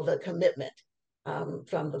feel the commitment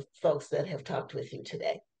from the folks that have talked with you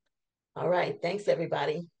today. All right. Thanks,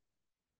 everybody.